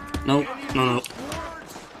 Nope. No. No.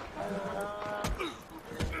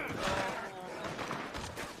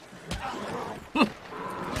 No.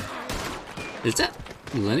 Is that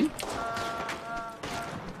Lenny?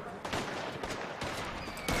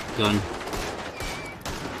 Gun.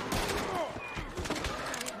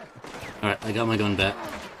 Alright, I got my gun back.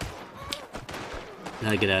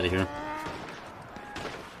 Gotta get out of here.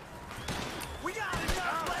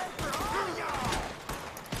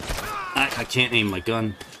 I can't aim my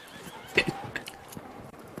gun.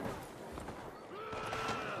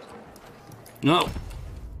 No!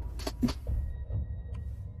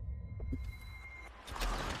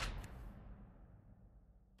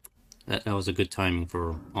 That was a good timing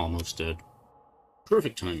for almost dead.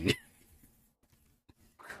 Perfect timing.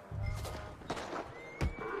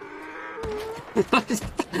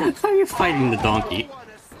 How are you fighting the donkey?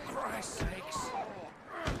 For Christ's sakes.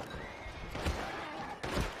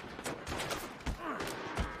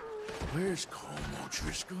 Where's Colm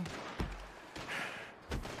O'Driscoll?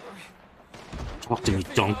 Talk to me,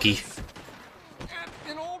 donkey. At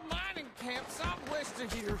an old mining camp southwest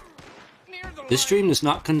of here. Near the This lake. stream does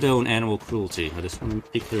not condone animal cruelty. I just want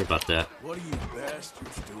to be clear about that. What are you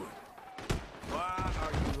bastards doing? Why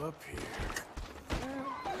are you up here?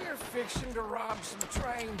 We're fixing to rob some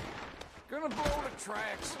train. Gonna blow the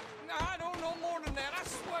tracks. I don't know more than that, I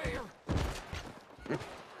swear.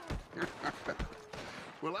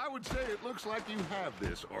 Well, I would say it looks like you have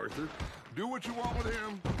this, Arthur. Do what you want with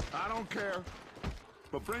him. I don't care.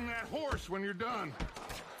 But bring that horse when you're done.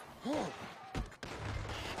 Oh.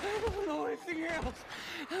 I don't know anything else.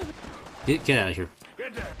 Get out of here.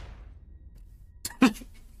 Get there.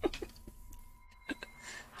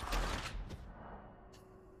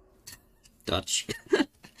 Dutch.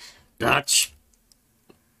 Dutch.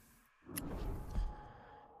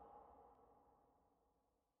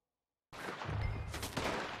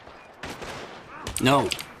 No.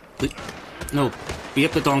 No. Be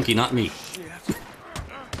up the donkey, not me.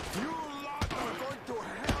 You lot are going to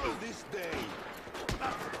hell this day.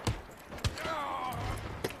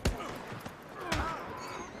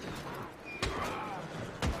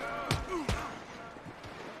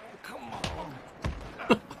 Come on.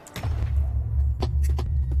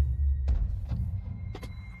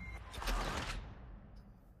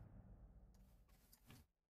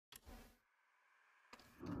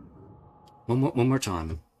 One more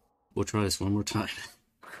time. We'll try this one more time.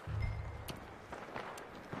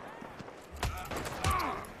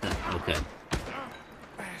 Okay.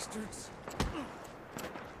 Bastards.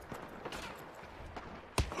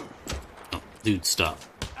 Oh, dude, stop.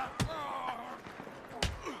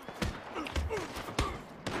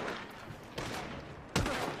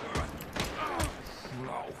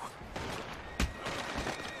 No.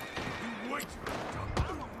 Wait.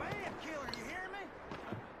 I'm a man killer, you hear me?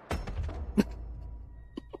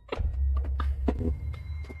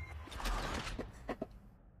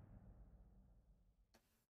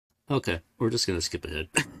 Okay, we're just gonna skip ahead.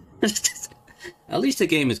 At least the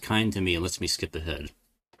game is kind to me and lets me skip ahead.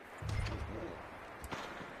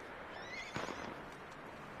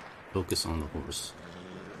 Focus on the horse.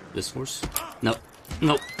 This horse? Nope.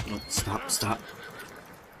 Nope. Nope. Stop.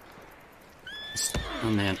 Oh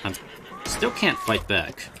man, I still can't fight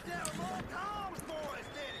back.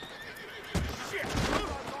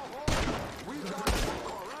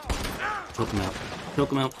 Choke him out.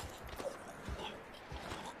 Choke him out.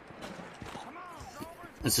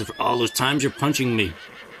 This is for all those times you're punching me.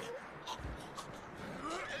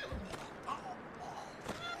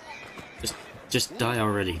 Just die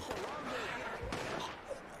already.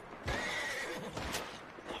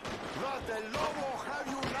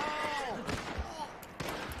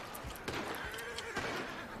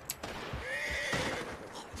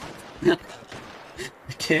 I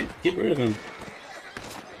can't get rid of him.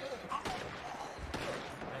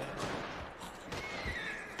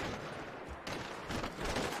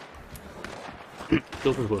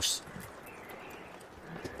 Go for the horse.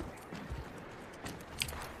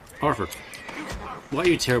 Arthur, why are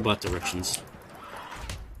you terrible at directions?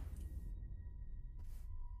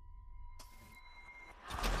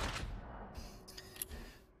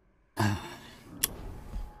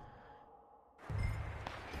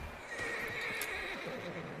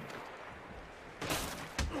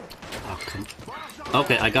 Oh, come.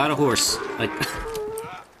 Okay, I got a horse.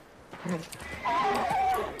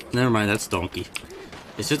 Never mind, that's donkey.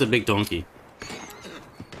 It's just a big donkey.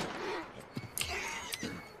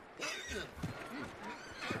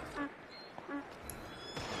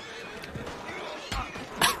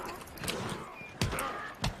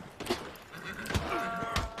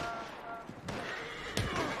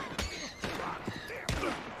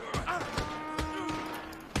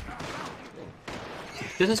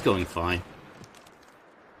 This is going fine.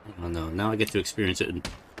 Oh no, now I get to experience it in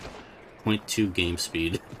 0.2 game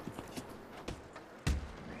speed.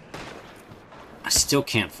 I still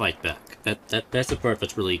can't fight back. That's the part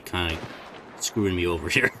that's really kind of screwing me over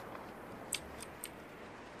here.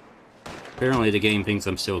 Apparently the game thinks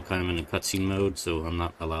I'm still kind of in a cutscene mode, so I'm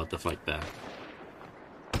not allowed to fight back.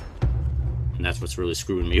 And that's what's really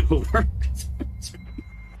screwing me over.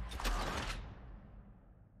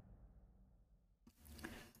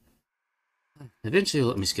 Eventually,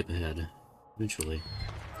 let me skip ahead. Eventually.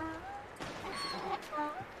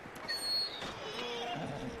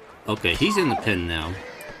 Okay, he's in the pen now.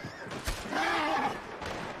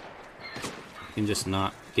 You can just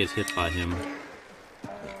not get hit by him.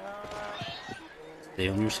 Stay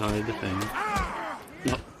on your side of the thing.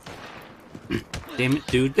 Nope. Damn it,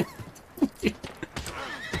 dude.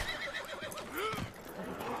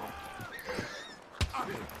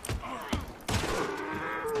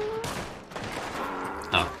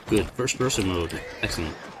 Oh, good. First person mode.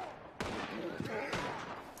 Excellent.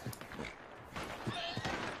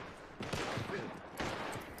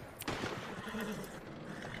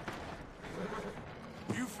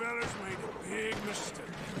 You fellas made a big mistake.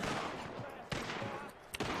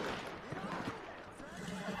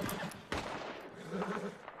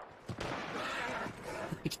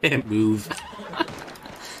 I can't move.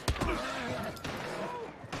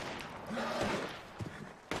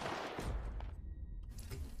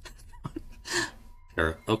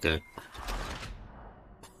 Sure, okay.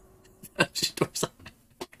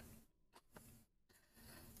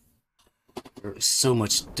 There's so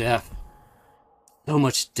much death. So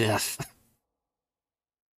much death.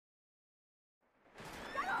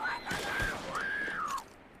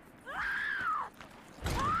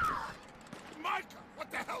 Micah,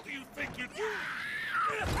 what the hell do you think you're doing?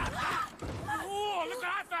 Oh, look what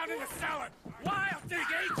I found in the cellar. Wild thing,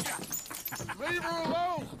 ain't ya? Leave her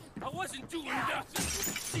alone! I wasn't doing nothing.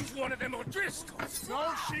 She's one of them O'Driscolls.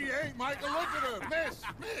 No, she ain't, Micah. Look at her.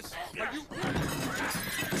 Miss, are you...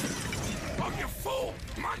 Oh, you fool!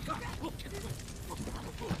 Micah!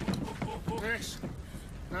 Miss,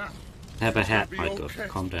 now, Have a hat, be Micah. okay.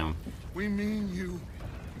 Calm down. we mean you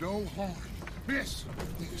no harm. Miss,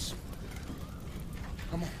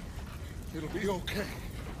 come on. It'll be okay.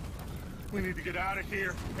 We need to get out of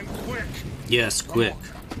here, and quick. Yes, quick.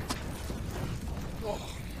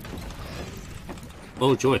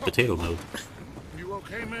 Oh joy, potato mode. You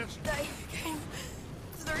okay, miss? They came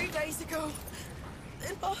 3 days ago.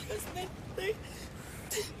 And my husband, they...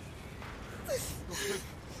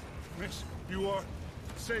 Miss, you are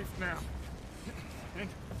safe now. And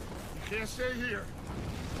you can't stay here.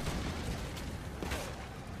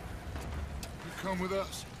 You come with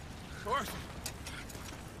us. Arthur.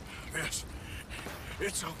 Miss,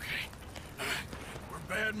 it's okay. We're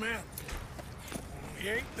bad men. We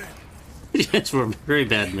ain't them. Yes, we're very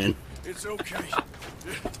bad men. It's okay.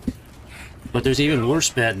 But there's even worse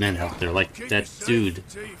bad men out there, like Keep that yourself dude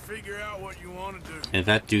until you figure out what you want to do. and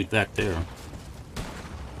that dude back there.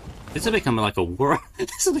 This has become like a war.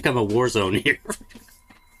 This has become a war zone here.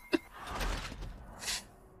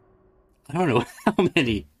 I don't know how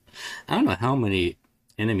many. I don't know how many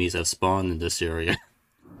enemies have spawned in this area.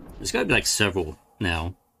 There's got to be like several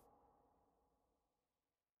now.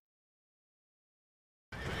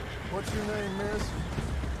 What's your name, miss?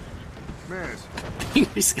 Miss.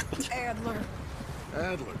 He's got- Adler.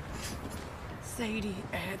 Adler. Sadie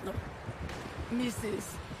Adler. Mrs.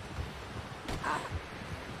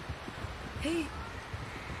 He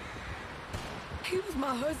was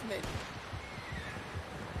my husband.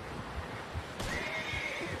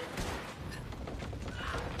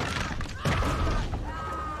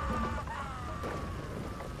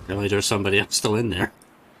 Apparently there's somebody else still in there.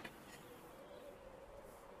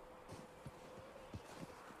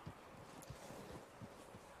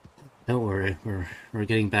 Don't worry, we're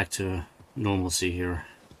getting back to normalcy here.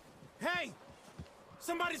 Hey!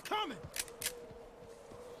 Somebody's coming!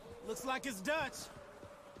 Looks like it's Dutch.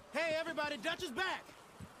 Hey, everybody, Dutch is back!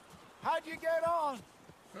 How'd you get on?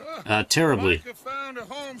 Terribly. Micah found a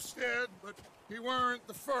homestead, but he weren't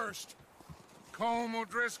the first. Colm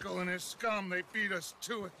O'Driscoll and his scum, they beat us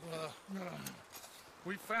to it.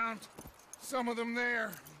 We found some of them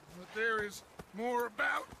there, but there is more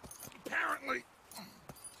about, apparently.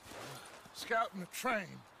 Scouting the train.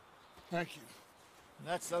 Thank you.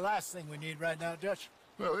 That's the last thing we need right now, Dutch.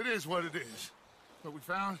 Well, it is what it is. But we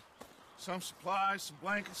found some supplies, some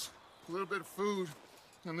blankets, a little bit of food,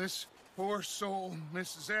 and this poor soul,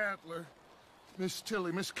 Mrs. Adler, Miss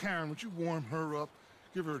Tilly, Miss Karen, would you warm her up?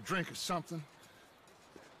 Give her a drink or something?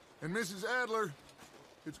 And Mrs. Adler,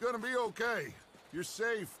 it's gonna be okay. You're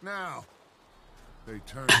safe now. They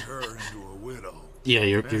turned her into a widow. Yeah,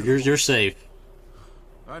 you're safe.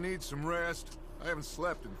 I need some rest. I haven't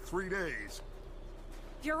slept in 3 days.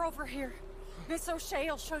 You're over here. Miss O'Shea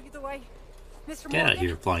will show you the way. Mr. Get out Morgan, of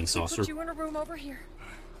here, flying we saucer. put you in a room over here.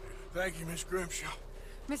 Thank you, Miss Grimshaw.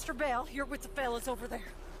 Mr. Bell, you're with the fellas over there.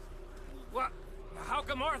 What? How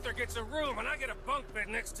come Arthur gets a room and I get a bunk bed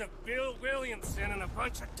next to Bill Williamson and a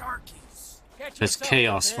bunch of darkies? This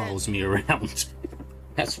chaos follows me around.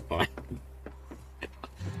 That's fine.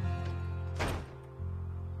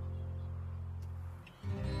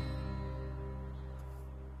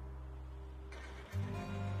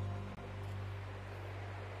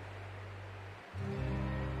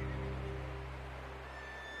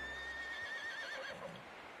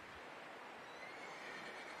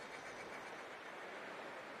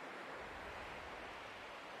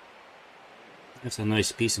 It's a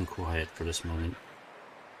nice peace and quiet for this moment.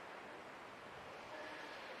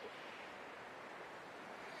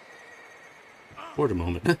 For the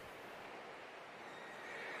moment.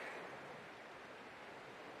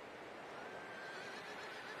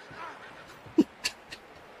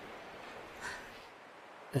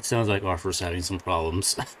 It sounds like Arthur's having some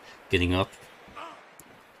problems getting up.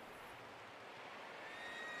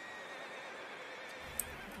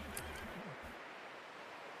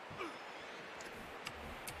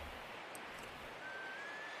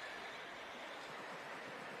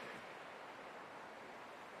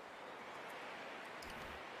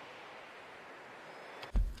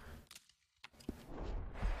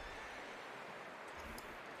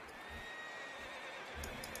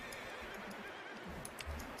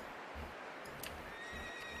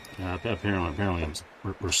 Apparently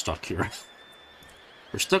we're stuck here.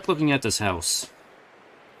 We're stuck looking at this house.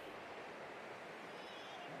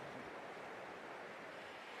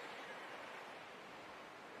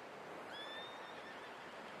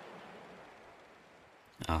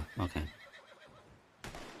 Oh, okay.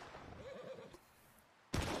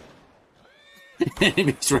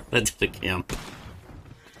 Enemies right into the camp.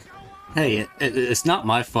 Hey, it's not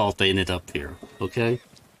my fault they ended up here, okay?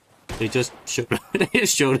 They just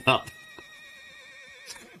showed up.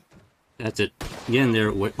 That's it. Get in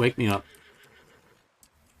there. Wake me up.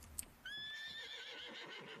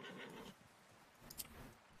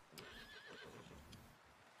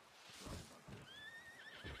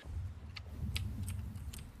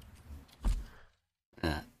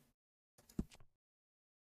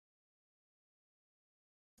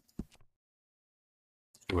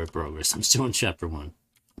 We're in progress. I'm still in chapter 1.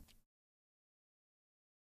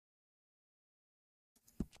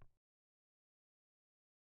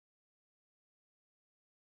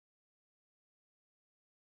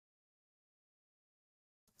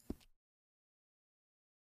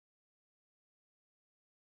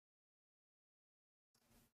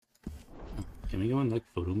 Can we go in like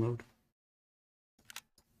photo mode?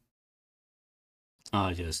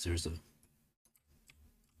 Ah, yes, there's a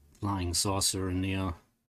flying saucer in the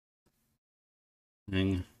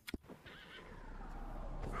thing.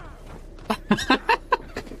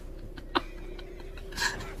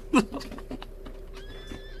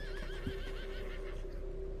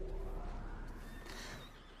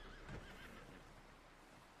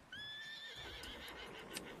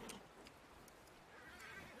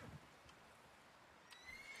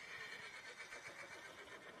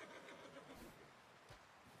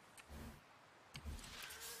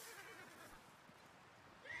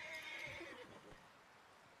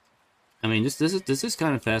 I mean, this is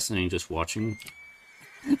kind of fascinating just watching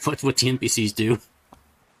what the NPCs do.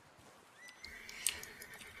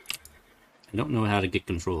 I don't know how to get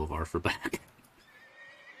control of Arthur back.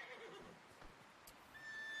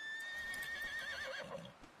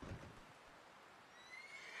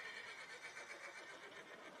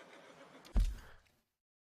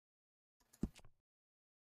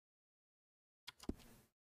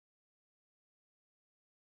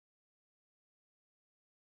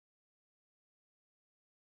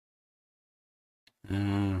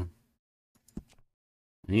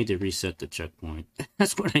 I need to reset the checkpoint.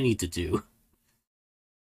 That's what I need to do.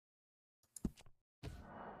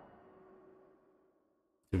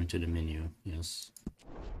 Turn to the menu, yes.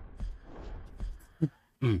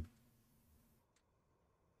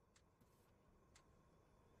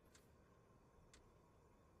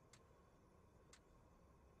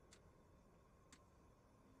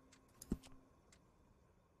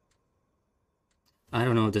 I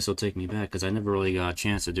don't know if this will take me back, because I never really got a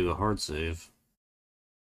chance to do a hard save.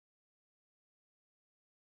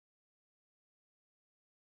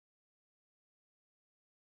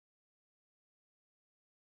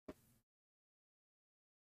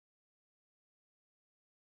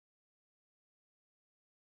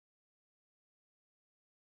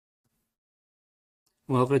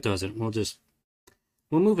 Well, if it doesn't,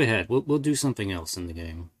 we'll move ahead. We'll do something else in the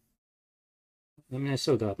game. I mean, I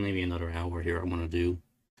still got maybe another hour here I want to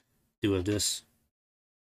do of this.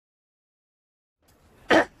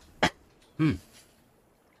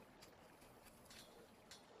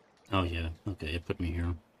 Oh yeah, okay, it put me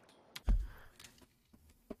here.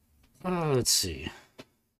 Let's see.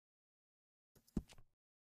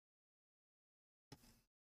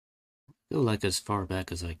 Go like as far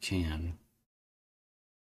back as I can.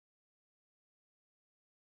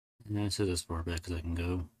 And I said as far back as I can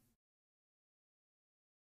go.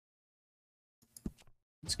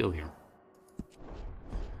 Let's go here.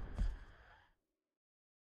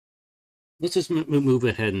 Let's just move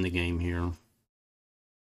ahead in the game here.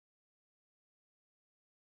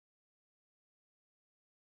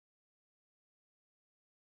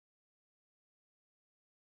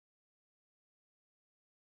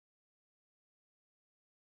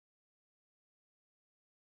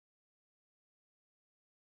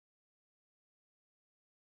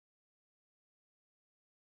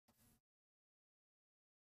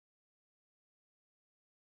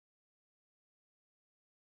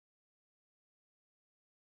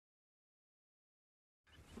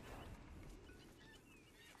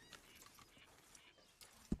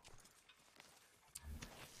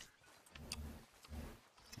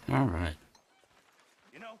 All right.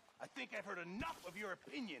 You know, I think I've heard enough of your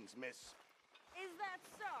opinions, miss. Is that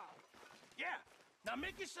so? Yeah. Now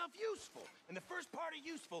make yourself useful. And the first part of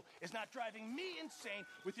useful is not driving me insane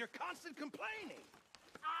with your constant complaining.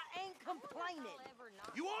 I ain't complaining.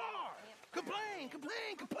 You are! Complain,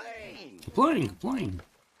 complain, complain! Complain.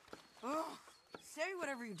 Oh, say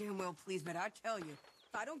whatever you damn well please, but I tell you,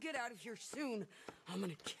 if I don't get out of here soon, I'm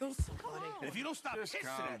gonna kill somebody. And if you don't stop Just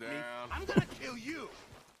pissing calm at me, down. I'm gonna kill you!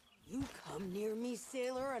 You come near me,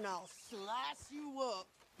 sailor, and I'll slice you up.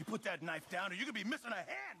 You put that knife down or you're gonna be missing a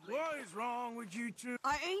hand, Lee. What is wrong with you two?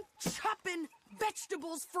 I ain't chopping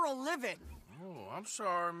vegetables for a living. Oh, I'm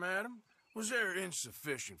sorry, madam. Was there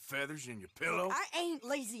insufficient feathers in your pillow? I ain't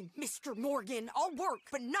lazy, Mr. Morgan. I'll work,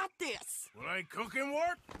 but not this. Well, ain't cooking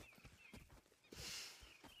work?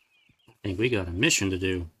 I think we got a mission to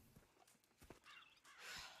do.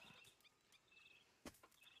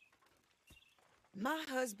 My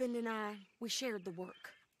husband and I, we shared the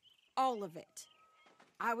work. All of it.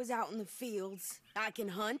 I was out in the fields. I can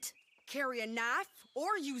hunt, carry a knife,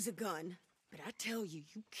 or use a gun. But I tell you,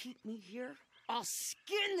 you keep me here, I'll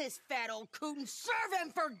skin this fat old coot and serve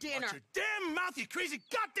him for dinner. Watch your damn mouth, you crazy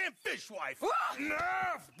goddamn fishwife!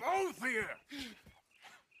 Enough, both of you!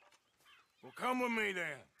 Well, come with me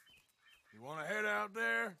then. You want to head out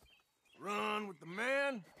there, run with the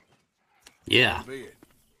men? Yeah. So be it.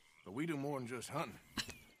 But we do more than just hunting.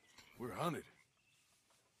 We're hunted.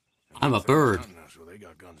 And I'm a they're bird. hunting us, so they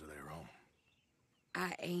got guns of their own.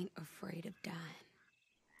 I ain't afraid of dying.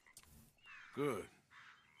 Good.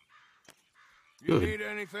 You Good. need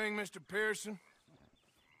anything, Mr. Pearson?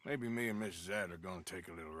 Maybe me and Mrs. Adler are gonna take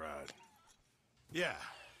a little ride. Yeah,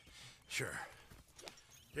 sure.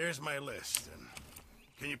 Here's my list, and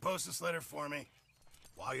can you post this letter for me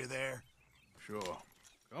while you're there? Sure.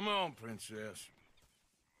 Come on, princess.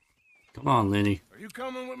 Come on, Lenny. Are you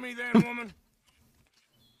coming with me then, woman?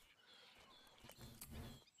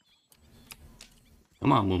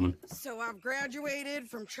 Come on, woman. So I've graduated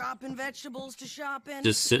from chopping vegetables to shopping.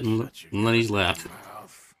 Just sitting in Lenny's lap.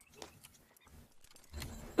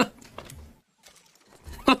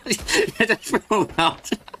 That's from out.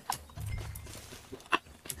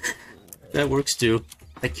 That works too.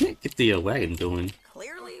 I can't get the wagon going.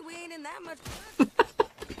 Clearly, we ain't in that much.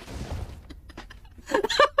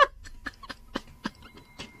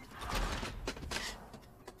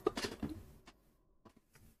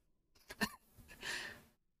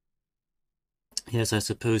 Yes, I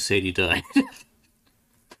suppose Sadie died.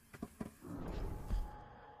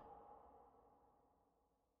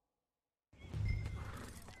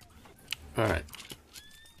 Alright.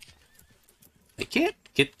 I can't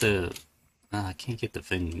get the... I can't get the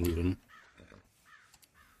thing moving.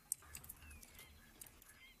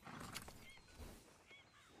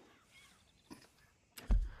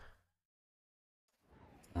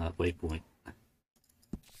 Waypoint.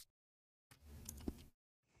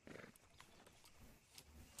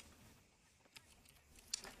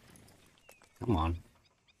 Come on.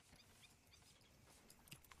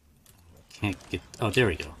 Can't get... Oh, there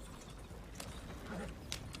we go.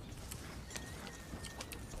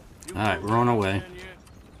 Alright, we're on our way.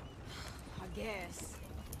 I guess.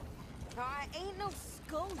 I ain't no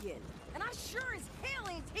scullion, and I sure as hell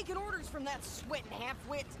ain't taking orders from that sweating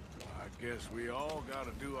half-wit. I guess we all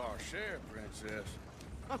gotta do our share, princess.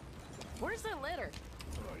 Where's that letter?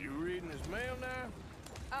 Are you reading his mail now?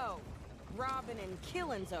 Oh, robbing and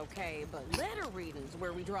killing's okay, but letter reading's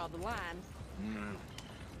where we draw the line.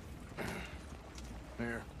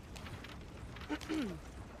 Here.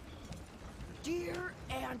 Dear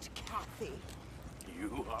Aunt Kathy,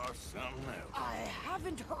 You are something else. I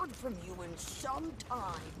haven't heard from you in some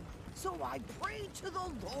time, so I pray to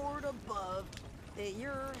the Lord above that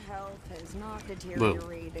your health has not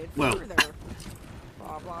deteriorated Whoa. further.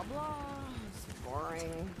 Blah, blah, blah. It's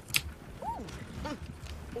boring. Ooh.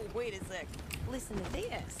 Oh, wait a sec. Listen to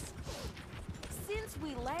this. Since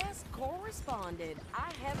we last corresponded,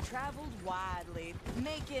 I have traveled widely,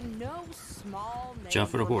 making no small name Jump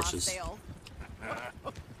for the horses. myself.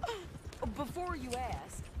 Before you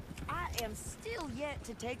ask, I am still yet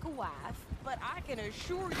to take a wife, but I can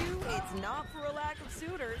assure you it's not for a lack of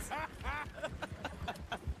suitors.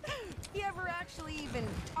 You ever actually even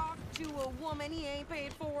talk to a woman he ain't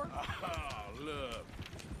paid for? Oh, look.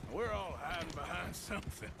 We're all hiding behind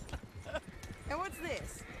something. And what's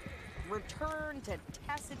this? Return to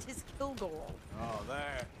Tacitus Kilgore. Oh,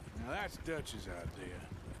 that. Now that's Dutch's idea.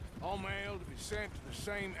 All mail to be sent to the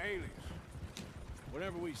same alias.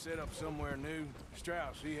 Whenever we set up somewhere new,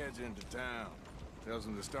 Strauss, he heads into town. Tells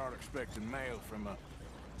them to start expecting mail from a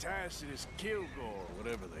Tacitus Kilgore,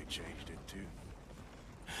 whatever they changed it to.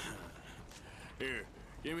 Here,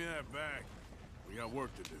 give me that back. We got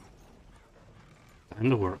work to do. Time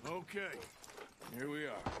to work. Okay, here we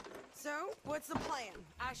are. So, what's the plan?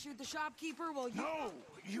 I shoot the shopkeeper while you... No!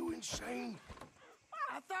 You insane?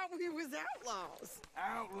 I thought we was outlaws.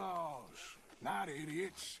 Outlaws, not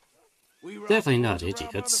idiots. We rob Definitely not to rob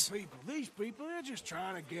idiots. other people. These people, they're just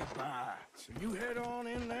trying to get by. So you head on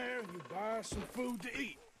in there, you buy some food to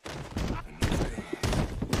eat.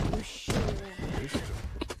 You sure?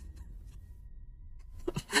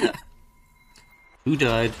 Who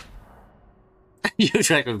died? You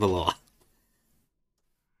tracking the law.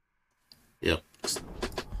 Yep.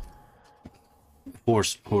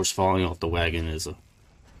 Horse falling off the wagon is a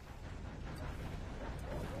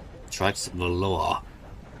tracks the law.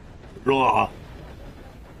 Law.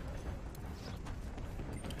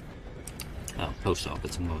 Oh, post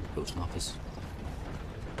office. I'm going to the post office.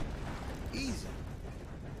 Easy.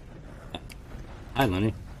 Hi,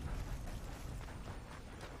 Lenny.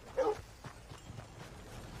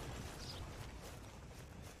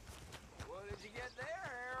 What did you get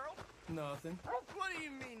there, Harold? Nothing. What do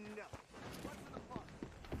you mean, no? What's in the pot?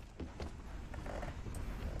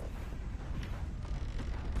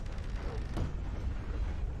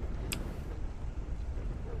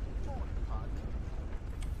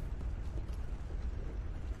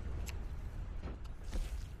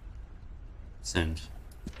 Send.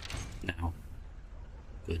 Now.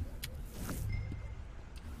 Good.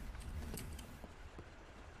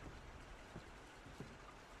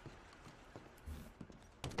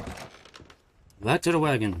 Back to the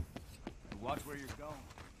wagon. Watch where you're going.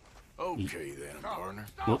 Okay then, partner.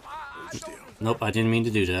 Nope. Still. Nope, I didn't mean to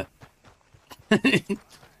do that. With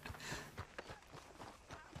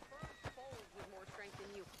more strength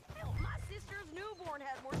than you. Hell, my sister's newborn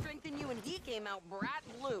had more strength than you, and he came out bright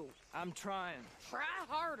blue. I'm trying. Try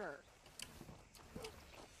harder.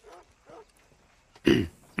 You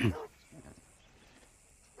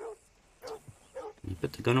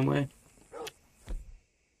put the gun away?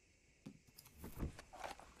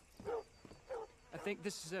 I think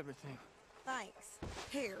this is everything. Thanks.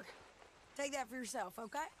 Here, take that for yourself,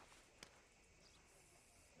 okay?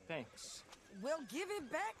 Thanks. Well, give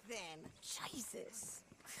it back then. Jesus.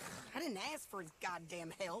 I didn't ask for his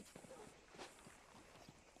goddamn help.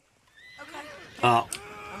 Okay.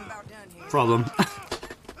 I'm about done here. Problem.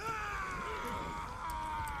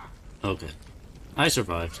 Okay. I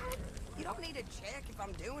survived. You don't need to check if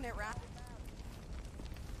I'm doing it right.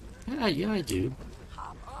 Yeah, I do.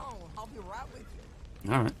 Hop on. I'll be right with you.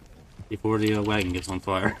 Alright. Before the wagon gets on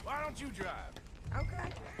fire. Why don't you drive? Okay.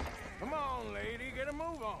 Come on, lady, get a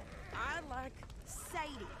move on. I like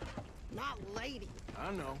Sadie, not lady.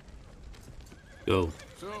 I know. Go.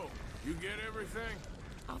 So, you get everything?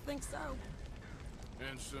 I think so.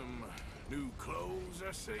 And some new clothes,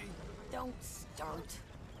 I see? Don't start.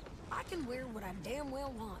 I can wear what I damn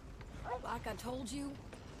well want. Like I told you,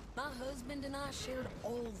 my husband and I shared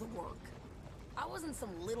all the work. I wasn't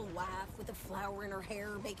some little wife with a flower in her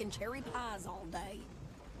hair baking cherry pies all day.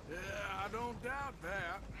 Yeah, I don't doubt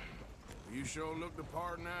that. You sure look the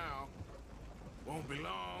part now. Won't be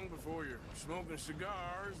long before you're smoking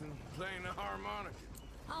cigars and playing the harmonica.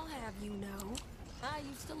 I'll have you know, I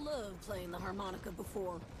used to love playing the harmonica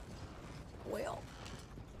before. Well,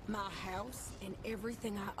 my house and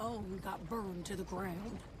everything I owned got burned to the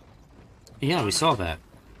ground. Yeah, we saw that.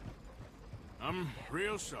 I'm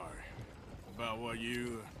real sorry about what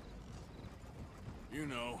you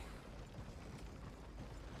know.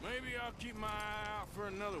 Maybe I'll keep my eye out for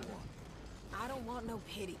another one. I don't want no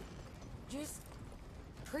pity. Just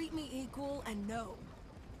treat me equal and know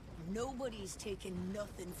nobody's taking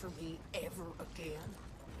nothing from me ever again.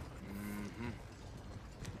 Mm-hmm.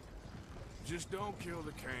 Just don't kill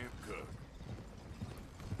the camp cook.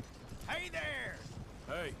 Hey there!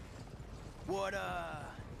 Hey. What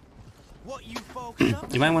you folks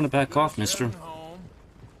up You might want to back off, mister. Home.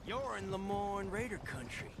 You're in Lemoyne Raider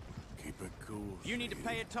country. Keep it cool. You need to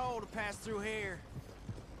pay a toll to pass through here.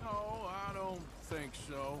 No, I don't think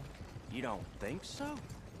so. You don't think so?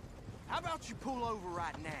 How about you pull over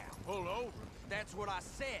right now? Pull over? That's what I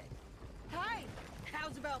said. Hey,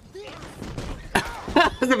 how's about this?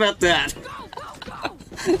 What about that? Go, go, go!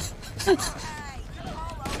 Hey,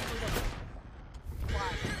 all over the...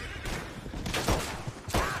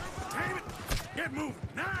 Damn it! Get moving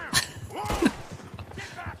now! Whoa!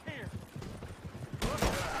 Get back here! What the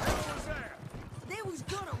hell was that? They was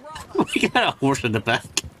gonna rob us. We got a horse in the back.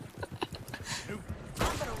 I'm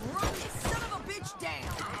gonna run this son of a bitch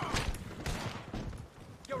down.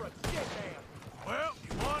 You're a dickhead. Well,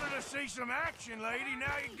 you wanted to see some action, lady.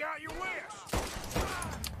 Now you got your wish.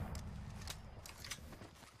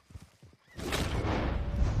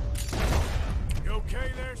 You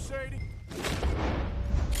okay there, Sadie?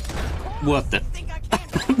 What the? Think I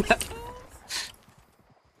can't handle these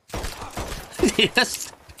fools?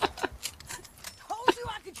 Yes. Told you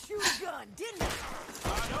I could shoot a gun, didn't I? I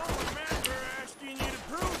don't remember asking you to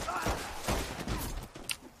prove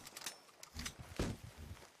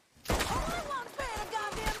All I want's been a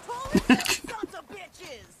goddamn police, sons of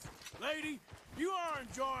bitches. Lady, you are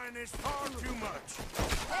enjoying this far too much.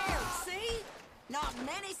 There, see? Not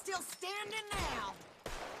many still standing now.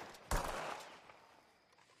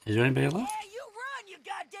 Is there anybody Yeah, left? you run, you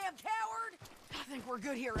goddamn coward! I think we're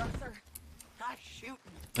good here, Arthur. I'm shooting.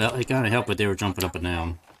 Well, it kind of helped, but they were jumping up and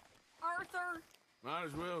down. Arthur? Might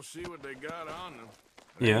as well see what they got on them.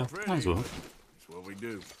 Yeah, might as well. That's what we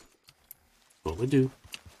do. What we do.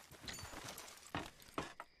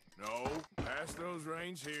 No, pass those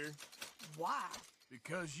reins here. Why?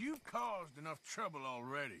 Because you've caused enough trouble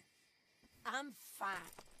already. I'm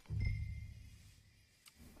fine.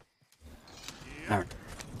 Yeah. Alright.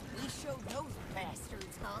 We showed those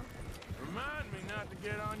bastards, huh? Remind me not to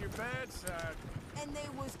get on your bad side. And they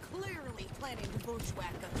was clearly planning to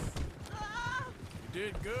bushwhack us. Ah! You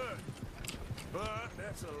did good. But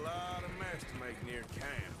that's a lot of mess to make near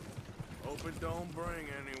camp. Hope it don't bring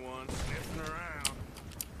anyone sniffing around.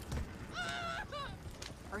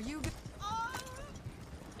 Are you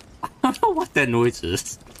I don't know what that noise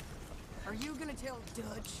is. Are you gonna tell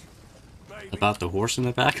Dutch? Maybe. About the horse in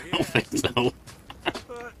the back? I don't think so.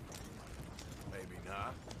 But maybe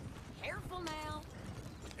not. Careful now.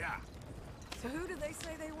 Yeah. So who did they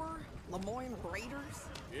say they were? Lemoyne Raiders?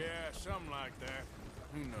 Yeah, something like that.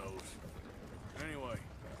 Who knows? Anyway,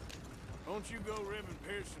 don't you go ribbing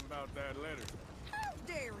Pearson about that letter. How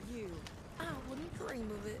dare you? I wouldn't dream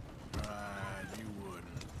of it. Right, you wouldn't.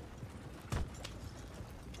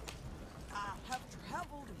 I have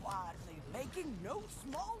traveled widely, making no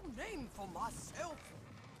small name for myself.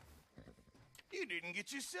 You didn't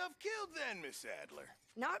get yourself killed then, Miss Adler.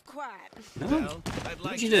 Not quite. No. Well, I'd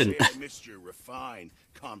like you to didn't. say I missed your refined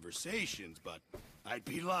conversations, but I'd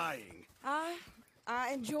be lying.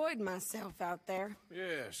 I enjoyed myself out there.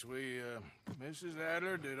 Yes, Mrs.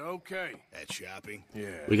 Adler did okay. At shopping?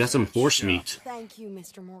 Yeah. We got some that's horse shop. meat. Thank you,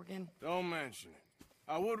 Mr. Morgan. Don't mention it.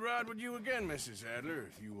 I would ride with you again, Mrs. Adler,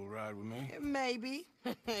 if you will ride with me. Maybe.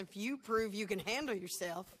 If you prove you can handle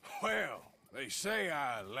yourself. Well, they say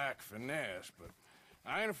I lack finesse, but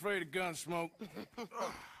I ain't afraid of gun smoke.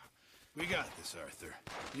 We got this, Arthur.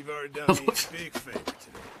 You've already done me a big favor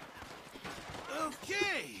today.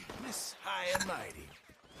 Okay, Miss High and Mighty.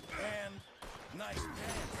 And nice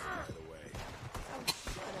dance, by the way. Oh,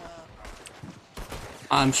 shut up.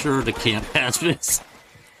 I'm sure the camp has this.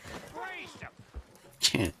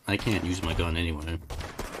 I can't use my gun anyway.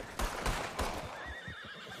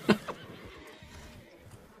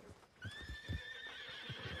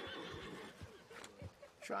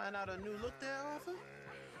 Trying out a new look there, Arthur?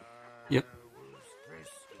 Yep.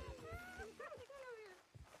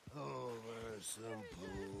 Over some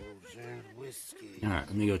pools and whiskey. Alright,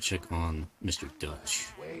 let me go check on Mr. Dutch.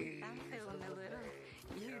 I'm feeling a little,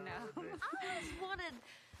 you know. I just wanted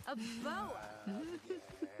a boa.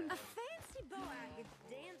 A fancy boa I could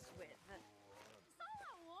dance with. That's all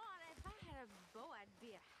I want. If I had a boa, I'd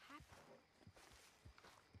be a happy.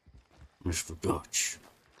 Mr. Dutch.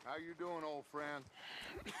 How you doing, old friend?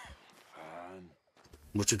 Fine.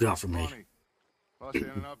 What you got for me? Funny. Us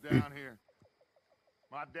ending up down here.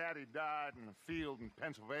 My daddy died in a field in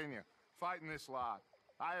Pennsylvania, fighting this lot.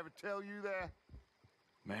 I ever tell you that?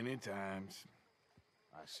 Many times.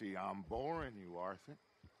 I see I'm boring you, Arthur.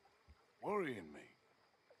 Worrying me.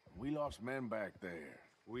 We lost men back there.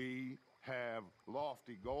 We have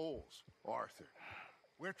lofty goals, Arthur.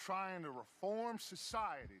 We're trying to reform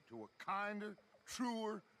society to a kinder,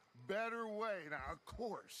 truer, better way. Now, of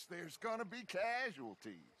course, there's gonna be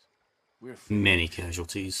casualties. We're Many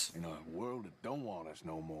casualties. in a world that don't want us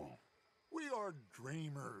no more. We are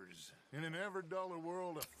dreamers in an ever duller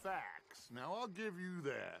world of facts. Now, I'll give you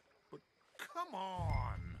that. But come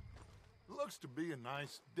on. Looks to be a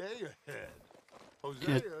nice day ahead.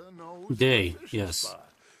 Hosea knows Day, the fishing yes.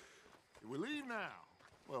 spot. If we leave now,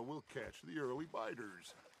 well, we'll catch the early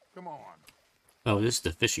biters. Come on. Oh, this is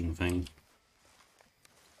the fishing thing.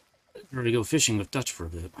 We're gonna go fishing with Dutch for a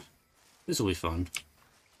bit. This will be fun.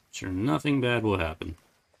 Sure, nothing bad will happen.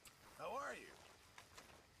 How are you?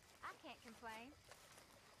 I can't complain.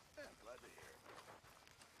 Yeah, glad to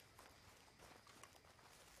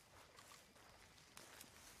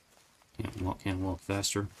hear it. Can't walk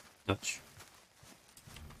faster. Dutch.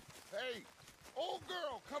 Hey, old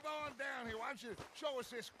girl, come on down here. Why don't you show us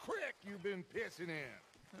this creek you've been pissing in?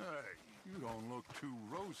 Hey, you don't look too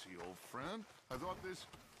rosy, old friend. I thought this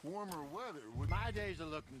warmer weather would... My days are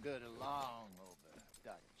looking good along over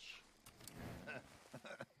Dutch.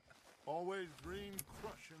 Always dream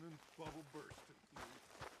crushing and bubble bursting.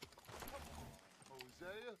 Come on,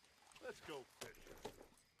 Hosea, let's go fishing.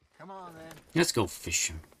 Come on, then. Let's go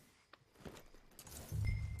fishing.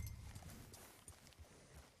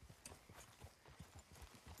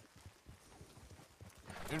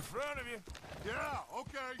 In front of you. Yeah,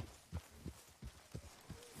 okay.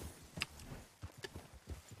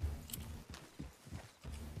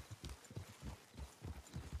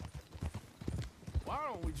 Why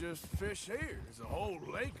don't we just fish here? There's a whole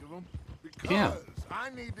lake of them. Because Yeah. I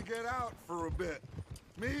need to get out for a bit.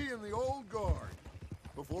 Me and the old guard.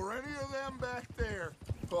 Before any of them back there,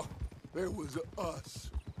 oh, there was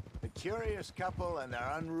us. The curious couple and their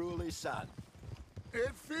unruly son.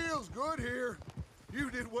 It feels good here. You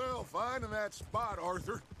did well finding that spot,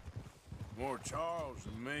 Arthur. More Charles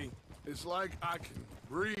than me. It's like I can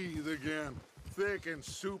breathe again, thick and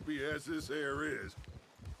soupy as this air is.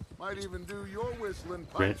 Might even do your whistling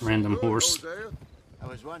pipe some Random good, horse. Hosea. I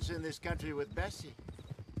was once in this country with Bessie.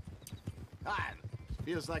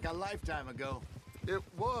 Feels like a lifetime ago. It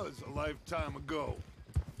was a lifetime ago.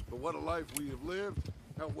 But what a life we have lived.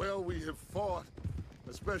 How well we have fought.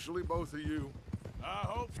 Especially both of you. I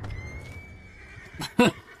hope.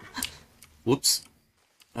 Whoops.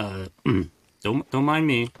 Don't mind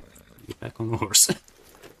me. Get back on the horse.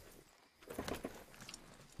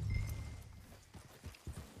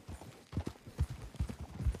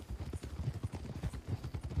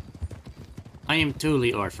 I am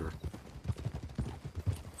totally Arthur.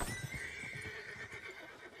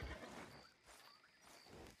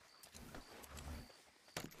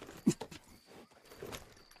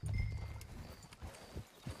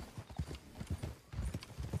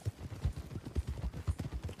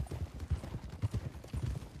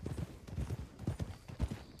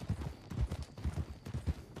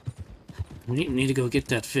 We need to go get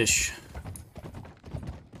that fish.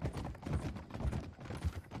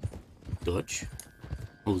 Dutch.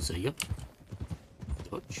 Hosea.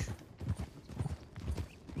 Dutch.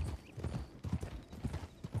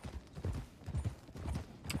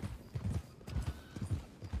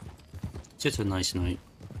 It's just a nice night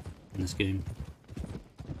in this game.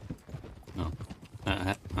 No.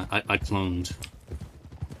 I cloned.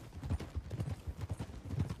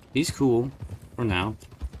 He's cool for now.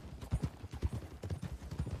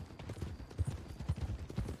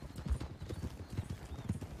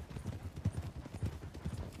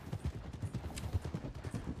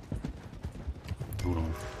 Hold on.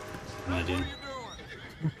 What am I doing?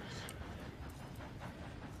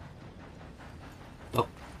 Oh,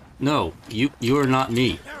 no, you are not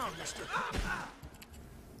me.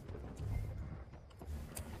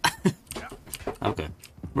 Okay,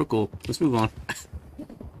 we're cool. Let's move on.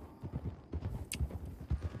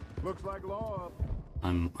 Looks like law up.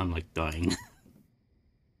 I'm like dying.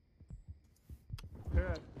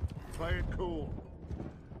 Ted, play it cool.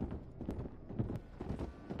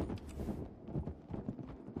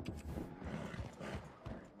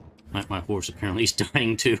 My horse apparently is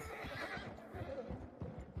dying too.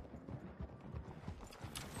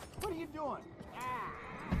 What are you doing?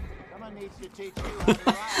 Someone needs to teach you how to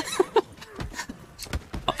ride.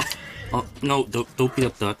 Oh no! Don't beat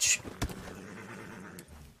up Dutch.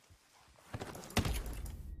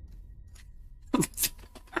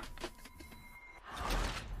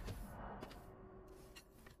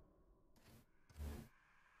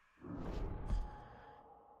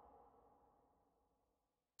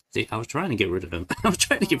 See, I was trying to get rid of him. I was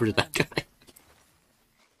trying to get rid of that guy.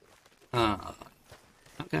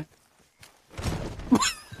 Okay.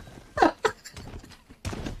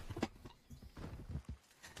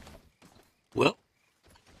 Well,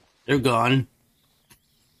 they're gone.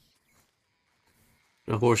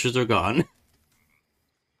 The horses are gone.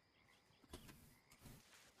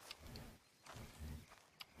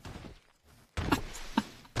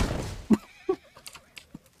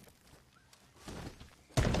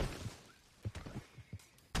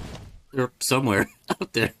 They're somewhere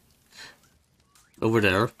out there. Over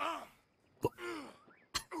there.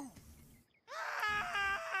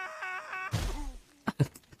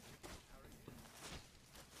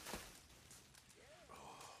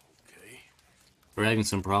 We're having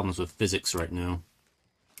some problems with physics right now.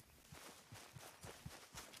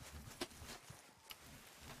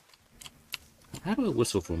 How do I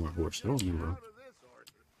whistle for my horse? I don't remember.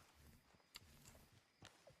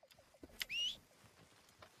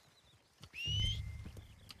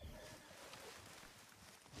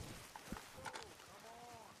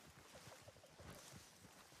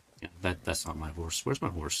 Yeah, that's not my horse. Where's my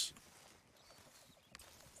horse?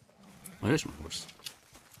 Where's my horse?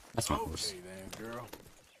 That's my horse. Okay, then, girl.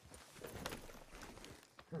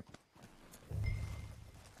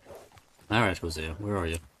 All right, Hosea, where are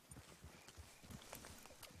you?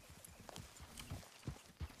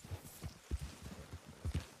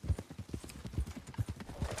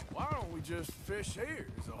 Why don't we just fish here?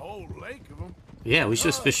 There's a whole lake of them. Yeah, we should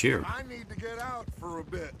just fish here. I need to get out for a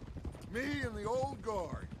bit. Me and the old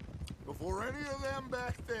guard. Before any of them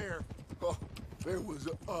back there, oh, there was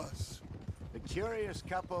us. The curious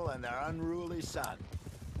couple and their unruly son.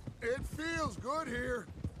 It feels good here.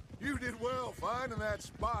 You did well finding that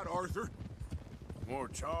spot, Arthur. More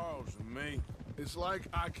Charles than me. It's like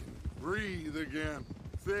I can breathe again.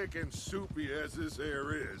 Thick and soupy as this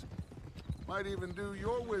air is. Might even do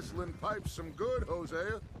your whistling pipe some good,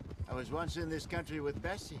 Hosea. I was once in this country with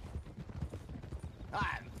Bessie.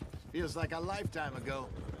 Feels like a lifetime ago.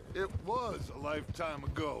 It was a lifetime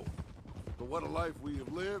ago. But what a life we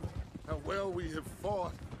have lived. How well we have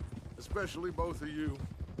fought. Especially both of you.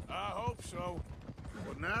 I hope so.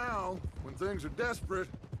 But now, when things are desperate,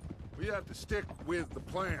 we have to stick with the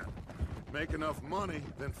plan. Make enough money,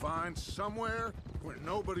 then find somewhere where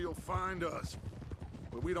nobody will find us.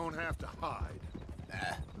 Where we don't have to hide.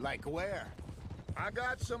 Like where? I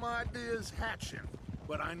got some ideas hatching,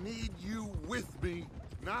 but I need you with me,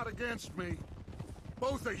 not against me.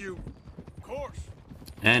 Both of you. Of course.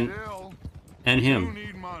 And Still, and you him.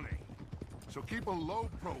 need money. So keep a low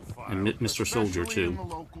profile. And Mr. Soldier, especially too. in the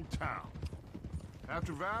local town.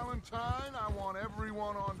 After Valentine, I want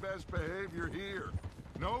everyone on best behavior here.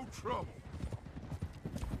 No trouble.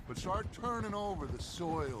 But start turning over the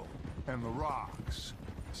soil and the rocks.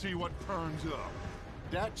 See what turns up.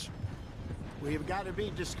 Dutch, we've got to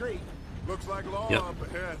be discreet. Looks like law Yep. up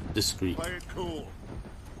ahead. Discreet. Play it cool.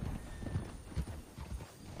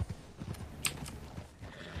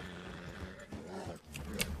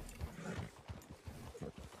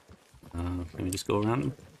 Can we just go around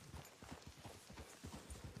him?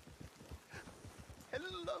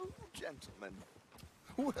 Hello, gentlemen.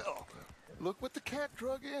 Well, look what the cat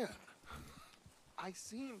drug in. I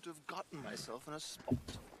seem to have gotten myself in a spot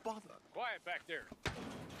to bother. Quiet back there.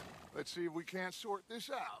 Let's see if we can't sort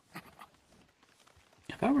this out.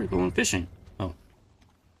 I thought we were going fishing. Oh.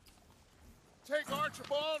 Take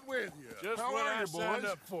Archibald with you. Just How what are I you, signed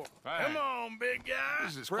boys? up for. Come on, big guy.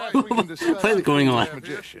 Jesus Christ, we can discuss What is going on?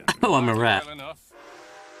 magician. Oh, I'm a rat. Well enough.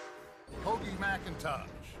 Hoagie McIntosh,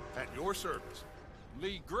 at your service.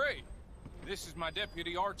 Lee Gray. This is my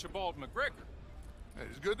deputy Archibald McGregor.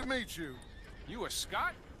 It's good to meet you. You a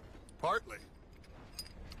Scot? Partly.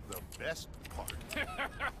 The best part.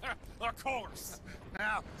 Of course.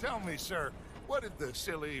 Now, tell me, sir, what did the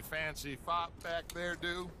silly, fancy fop back there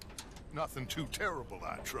do? Nothing too terrible,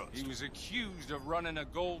 I trust. He was accused of running a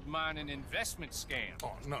gold mining investment scam.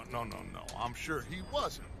 Oh, no. I'm sure he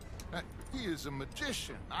wasn't. He is a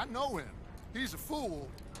magician. I know him. He's a fool,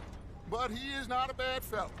 but he is not a bad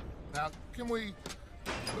fellow. Now, can we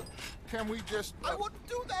just... I wouldn't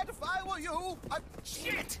do that if I were you.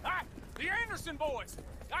 Shit! The Anderson boys!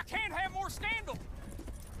 I can't have more scandal!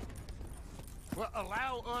 Well,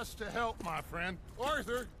 allow us to help, my friend.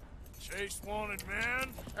 Arthur! Chase wanted man.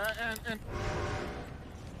 And...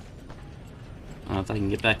 I don't know if I can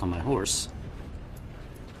get back on my horse.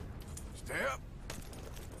 Step.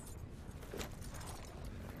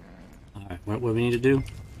 Alright, what do we need to do?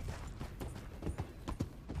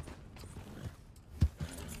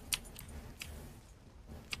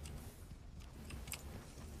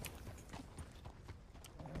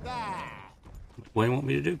 What do you want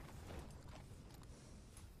me to do?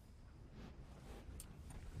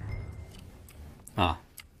 Ah.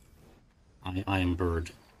 I am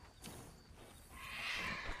bird.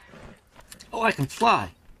 Oh, I can fly!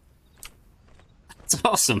 That's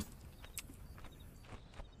awesome!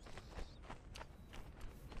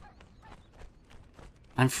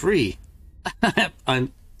 I'm free! I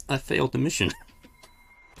failed the mission.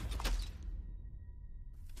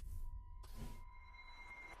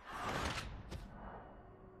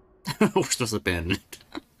 Horse was abandoned.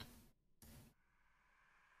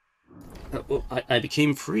 Well, I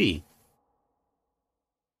became free.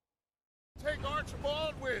 Take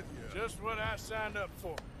Archibald with you. Just what I signed up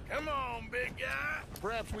for. Come on, big guy.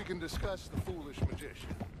 Perhaps we can discuss the foolish magician.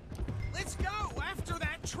 Let's go after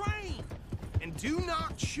that train. And do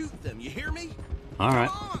not shoot them, you hear me? Alright.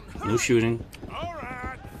 No shooting. All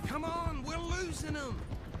right. Come on, we're losing them.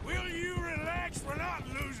 Will you relax? We're not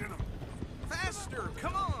losing them. Faster,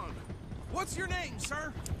 come on. What's your name,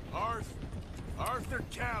 sir? Arthur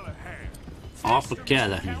Callahan. Off of Mr.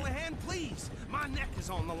 Callahan. Callahan, please. My neck is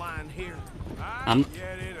on the line here. I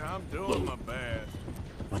get it. I'm doing my best.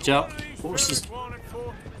 Watch out. What are these Horses. fellas wanted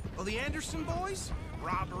for? Oh, the Anderson boys?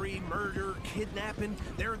 Robbery, murder, kidnapping.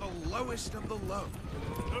 They're the lowest of the low.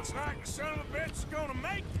 Looks like the son of a bitch is gonna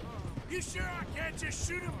make it. You sure I can't just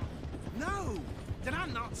shoot him? No. Did I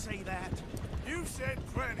not say that? You said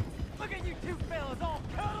plenty. Look at you two fellas all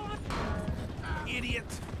cuddled. Idiot.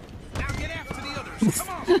 Now get after the others. Come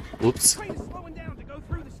on. Whoops. Train is slowing down to go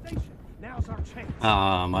through the station. Now's our chance.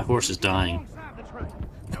 Ah, my horse is dying. Alongside the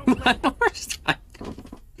train. My horse is dying.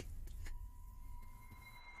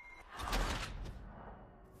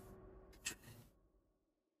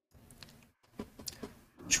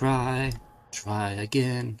 Try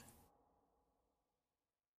again.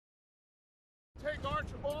 Take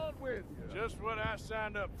Archibald with you. Just what I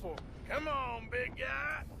signed up for. Come on, big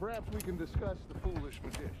guy. Perhaps we can discuss the foolish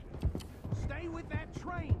magician. Stay with that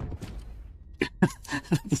train.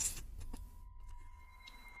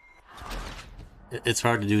 It's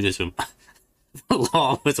hard to do this when the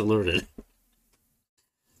law was alerted.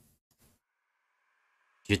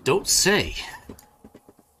 You don't say.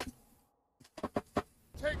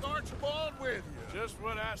 Take Archibald with you. Just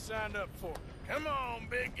what I signed up for. Come on,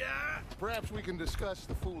 big guy. Perhaps we can discuss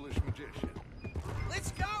the foolish magician.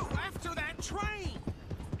 Let's go after that train.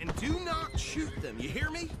 And do not shoot them, you hear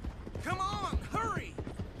me? Come on, hurry.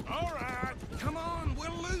 All right. Come on,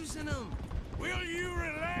 we're losing them. Will you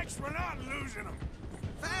relax? We're not losing them.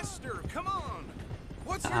 Faster, come on.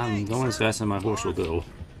 What's your I'm name, going as sir? fast as my horse will go.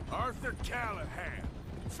 Arthur Callahan.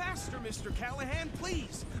 Faster, Mr. Callahan,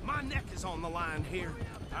 please. My neck is on the line here.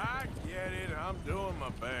 I get it. I'm doing my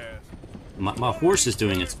best. My horse is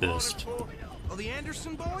doing its best. Oh, the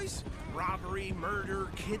Anderson boys? Robbery, murder,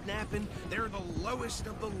 kidnapping. They're the lowest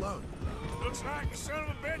of the low. Looks like the son of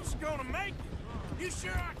a bitch is gonna make it. You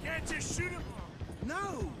sure I can't just shoot him?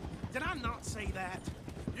 No. Did I not say that?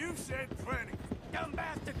 You've said plenty. Dumb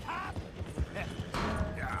bastard cop!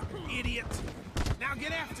 Idiot. Now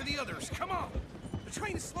get after the others. Come on. The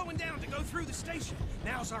train is slowing down to go through the station.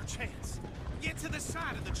 Now's our chance. Get to the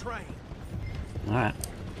side of the train. Alright.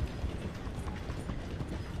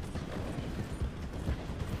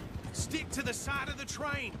 Stick to the side of the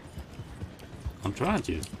train. I'm trying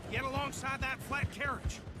to. Get alongside that flat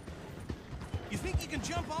carriage. You think you can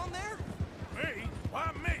jump on there? Me? Why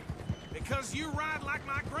me? Because you ride like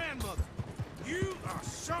my grandmother. You are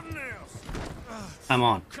something else. I'm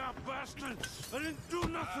on. Cop bastard! I didn't do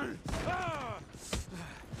nothing.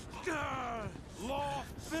 Law,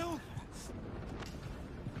 filth.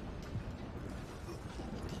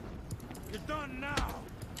 You're done now.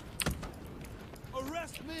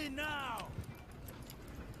 Arrest me now.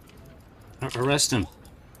 Arrest him.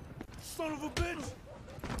 Son of a bitch.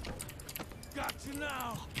 Got you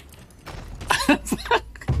now.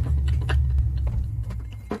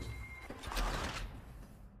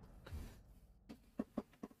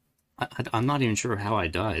 I'm not even sure how I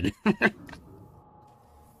died.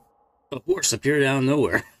 A horse appeared out of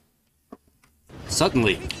nowhere.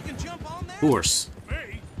 Suddenly. Horse.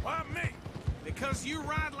 Me? Why me? Because you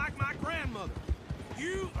ride like my grandmother.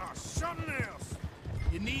 You are something else.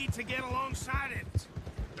 You need to get alongside it.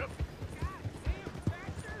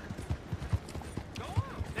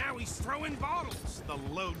 Now he's throwing bottles, the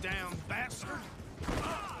low-down bastard. You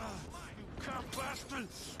cop bastard!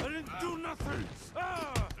 I didn't do nothing.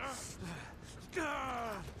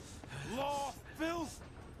 Law, filth.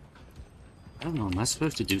 I don't know, am I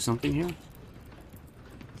supposed to do something here?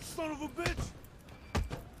 Son of a bitch!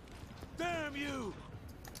 Damn you!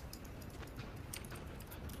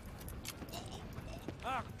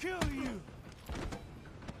 I'll kill you!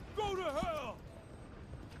 Go to hell!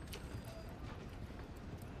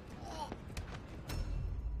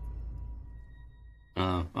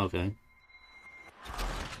 Okay.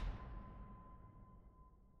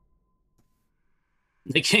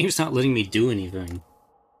 The game's not letting me do anything.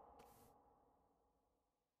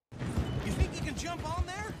 You think you can jump on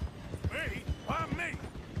there? Me? Why me?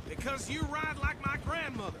 Because you ride like my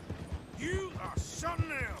grandmother. You are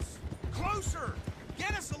something else. Closer!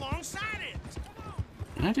 Get us alongside it!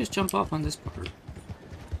 Can I just jump off on this part?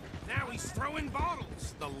 Now he's throwing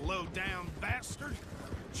bottles, the low-down bastard.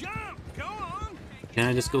 Jump! Go on! Can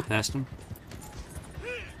I just go past him?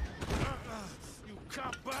 You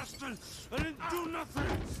cop bastard! I didn't do nothing!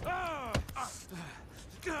 God!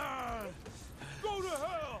 Go to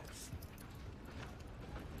hell!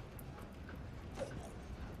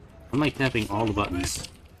 I'm like tapping all the buttons.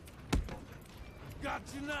 Got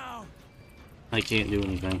you now! I can't do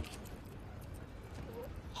anything.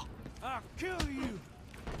 I'll kill you!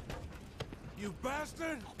 You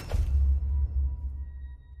bastard!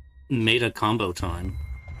 Made a combo time.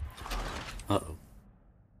 Uh-oh.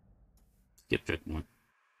 Skip checkpoint.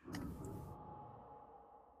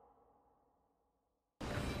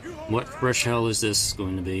 What fresh hell is this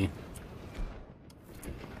going to be?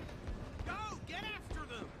 Go! Get after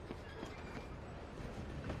them!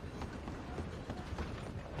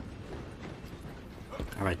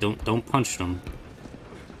 Alright, don't punch them.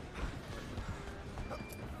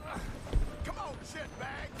 Come on,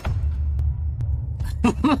 shitbag!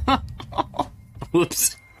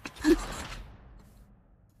 Whoops.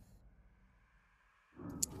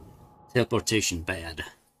 Teleportation bad.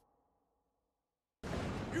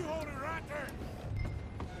 You hold it right there!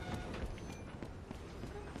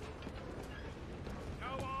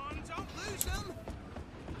 Go on, don't lose them!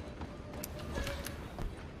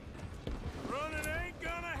 Running ain't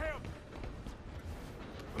gonna help.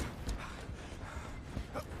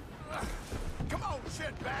 Come on,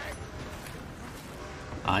 shitbag!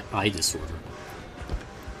 Eye disorder.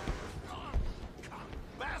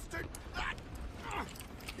 Bastard!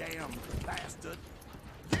 Damn bastard!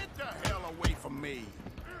 Get the hell away from me!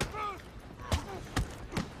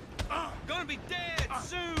 gonna be dead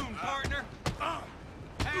soon, partner.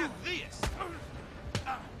 Have this.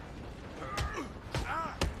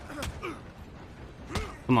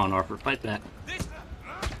 Come on, Arthur, fight back.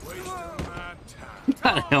 Wasting my time.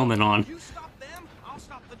 Got a helmet on. You stop them, I'll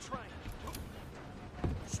stop the train.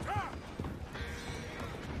 Stop!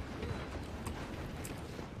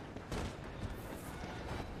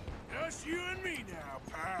 Just you and me now,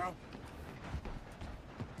 pal.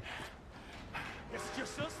 It's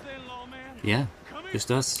just us then, lawman. Yeah, Come here.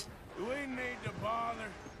 just us. You ain't need to bother.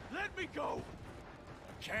 Let me go.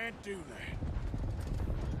 I can't do that.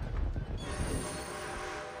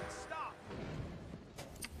 Stop.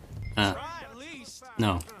 Uh, Try at least.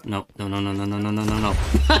 no, no, no, no, no, no, no, no, no, no, no.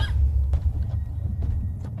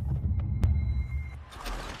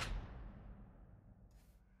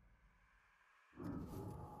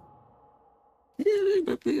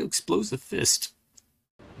 Explosive fist.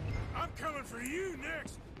 I'm coming for you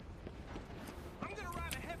next. I'm gonna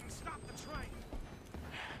ride ahead and stop the train.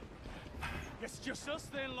 It's just us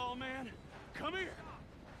then, lawman. Come here.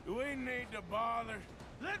 You ain't need to bother.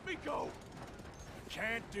 Let me go. I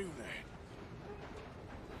can't do that.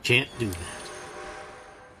 Can't do that.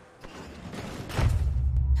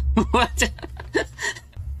 What?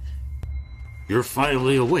 You're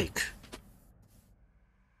finally awake.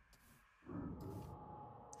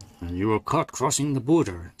 And you were caught crossing the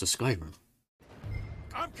border to Skyrim.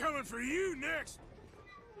 I'm coming for you next.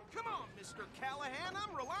 Come on, Mr. Callahan.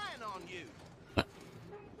 I'm relying on you.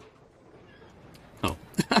 Oh.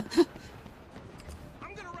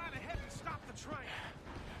 I'm gonna ride ahead and stop the train.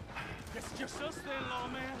 It's just us then,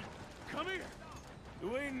 lawman. Come here.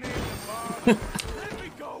 You ain't need to bother. Let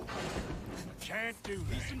me go. I can't do Need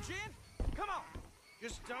that. some gin? Come on.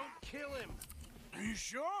 Just don't kill him. Are you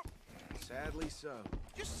sure? Sadly so.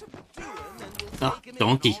 Just subdue him and we'll Ah, take him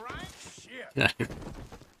donkey. in, all right? Shit. Get out of here.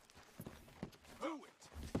 Do it.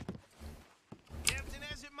 Tempting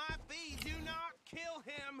as it might be, do not kill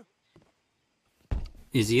him.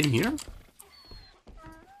 Is he in here? I'm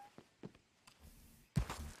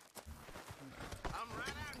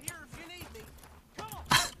right out here if you need me. Come on.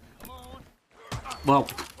 Come on. Well,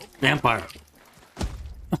 vampire.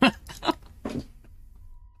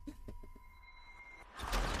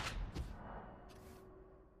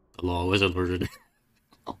 The law was alerted.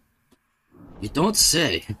 You don't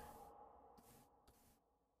say.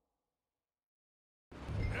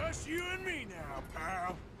 Just you and me now,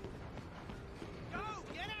 pal. Go,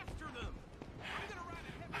 get after them. I'm gonna ride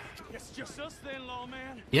ahead. It's just us then,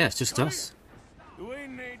 lawman. Yeah, it's just us. You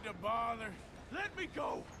ain't need to bother. Let me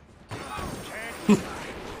go. Can't do that.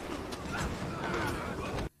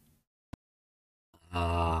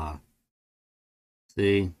 Ah.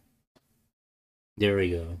 See? There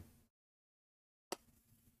we go.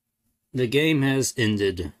 The game has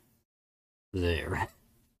ended there.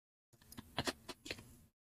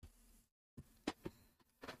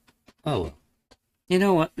 Oh well. You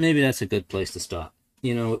know what? Maybe that's a good place to stop.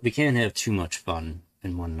 You know, we can't have too much fun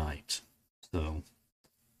in one night. So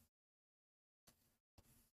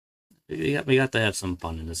we got to have some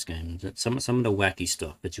fun in this game. Some of the wacky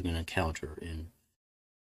stuff that you can encounter in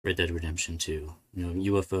Red Dead Redemption 2. You know,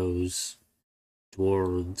 UFOs,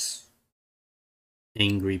 dwarves,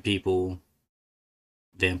 angry people,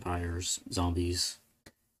 vampires, zombies.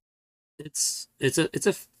 It's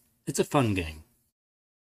a fun game.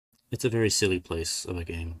 It's a very silly place of a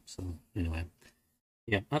game. So anyway,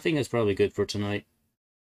 yeah, I think that's probably good for tonight.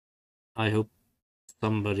 I hope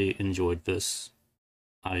somebody enjoyed this.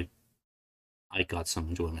 I got some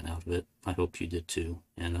enjoyment out of it. I hope you did too.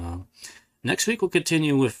 And next week we'll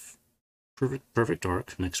continue with Perfect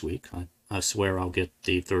Dark. Next week, I swear I'll get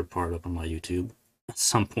the third part up on my YouTube at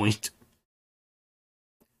some point.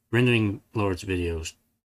 Rendering large videos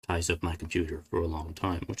ties up my computer for a long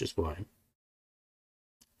time, which is why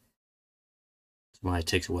it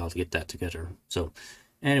takes a while to get that together. So,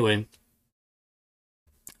 anyway,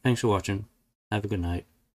 thanks for watching. Have a good night.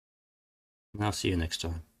 And I'll see you next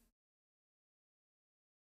time.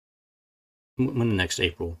 When the next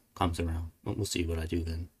April comes around, we'll see what I do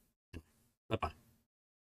then. Bye-bye.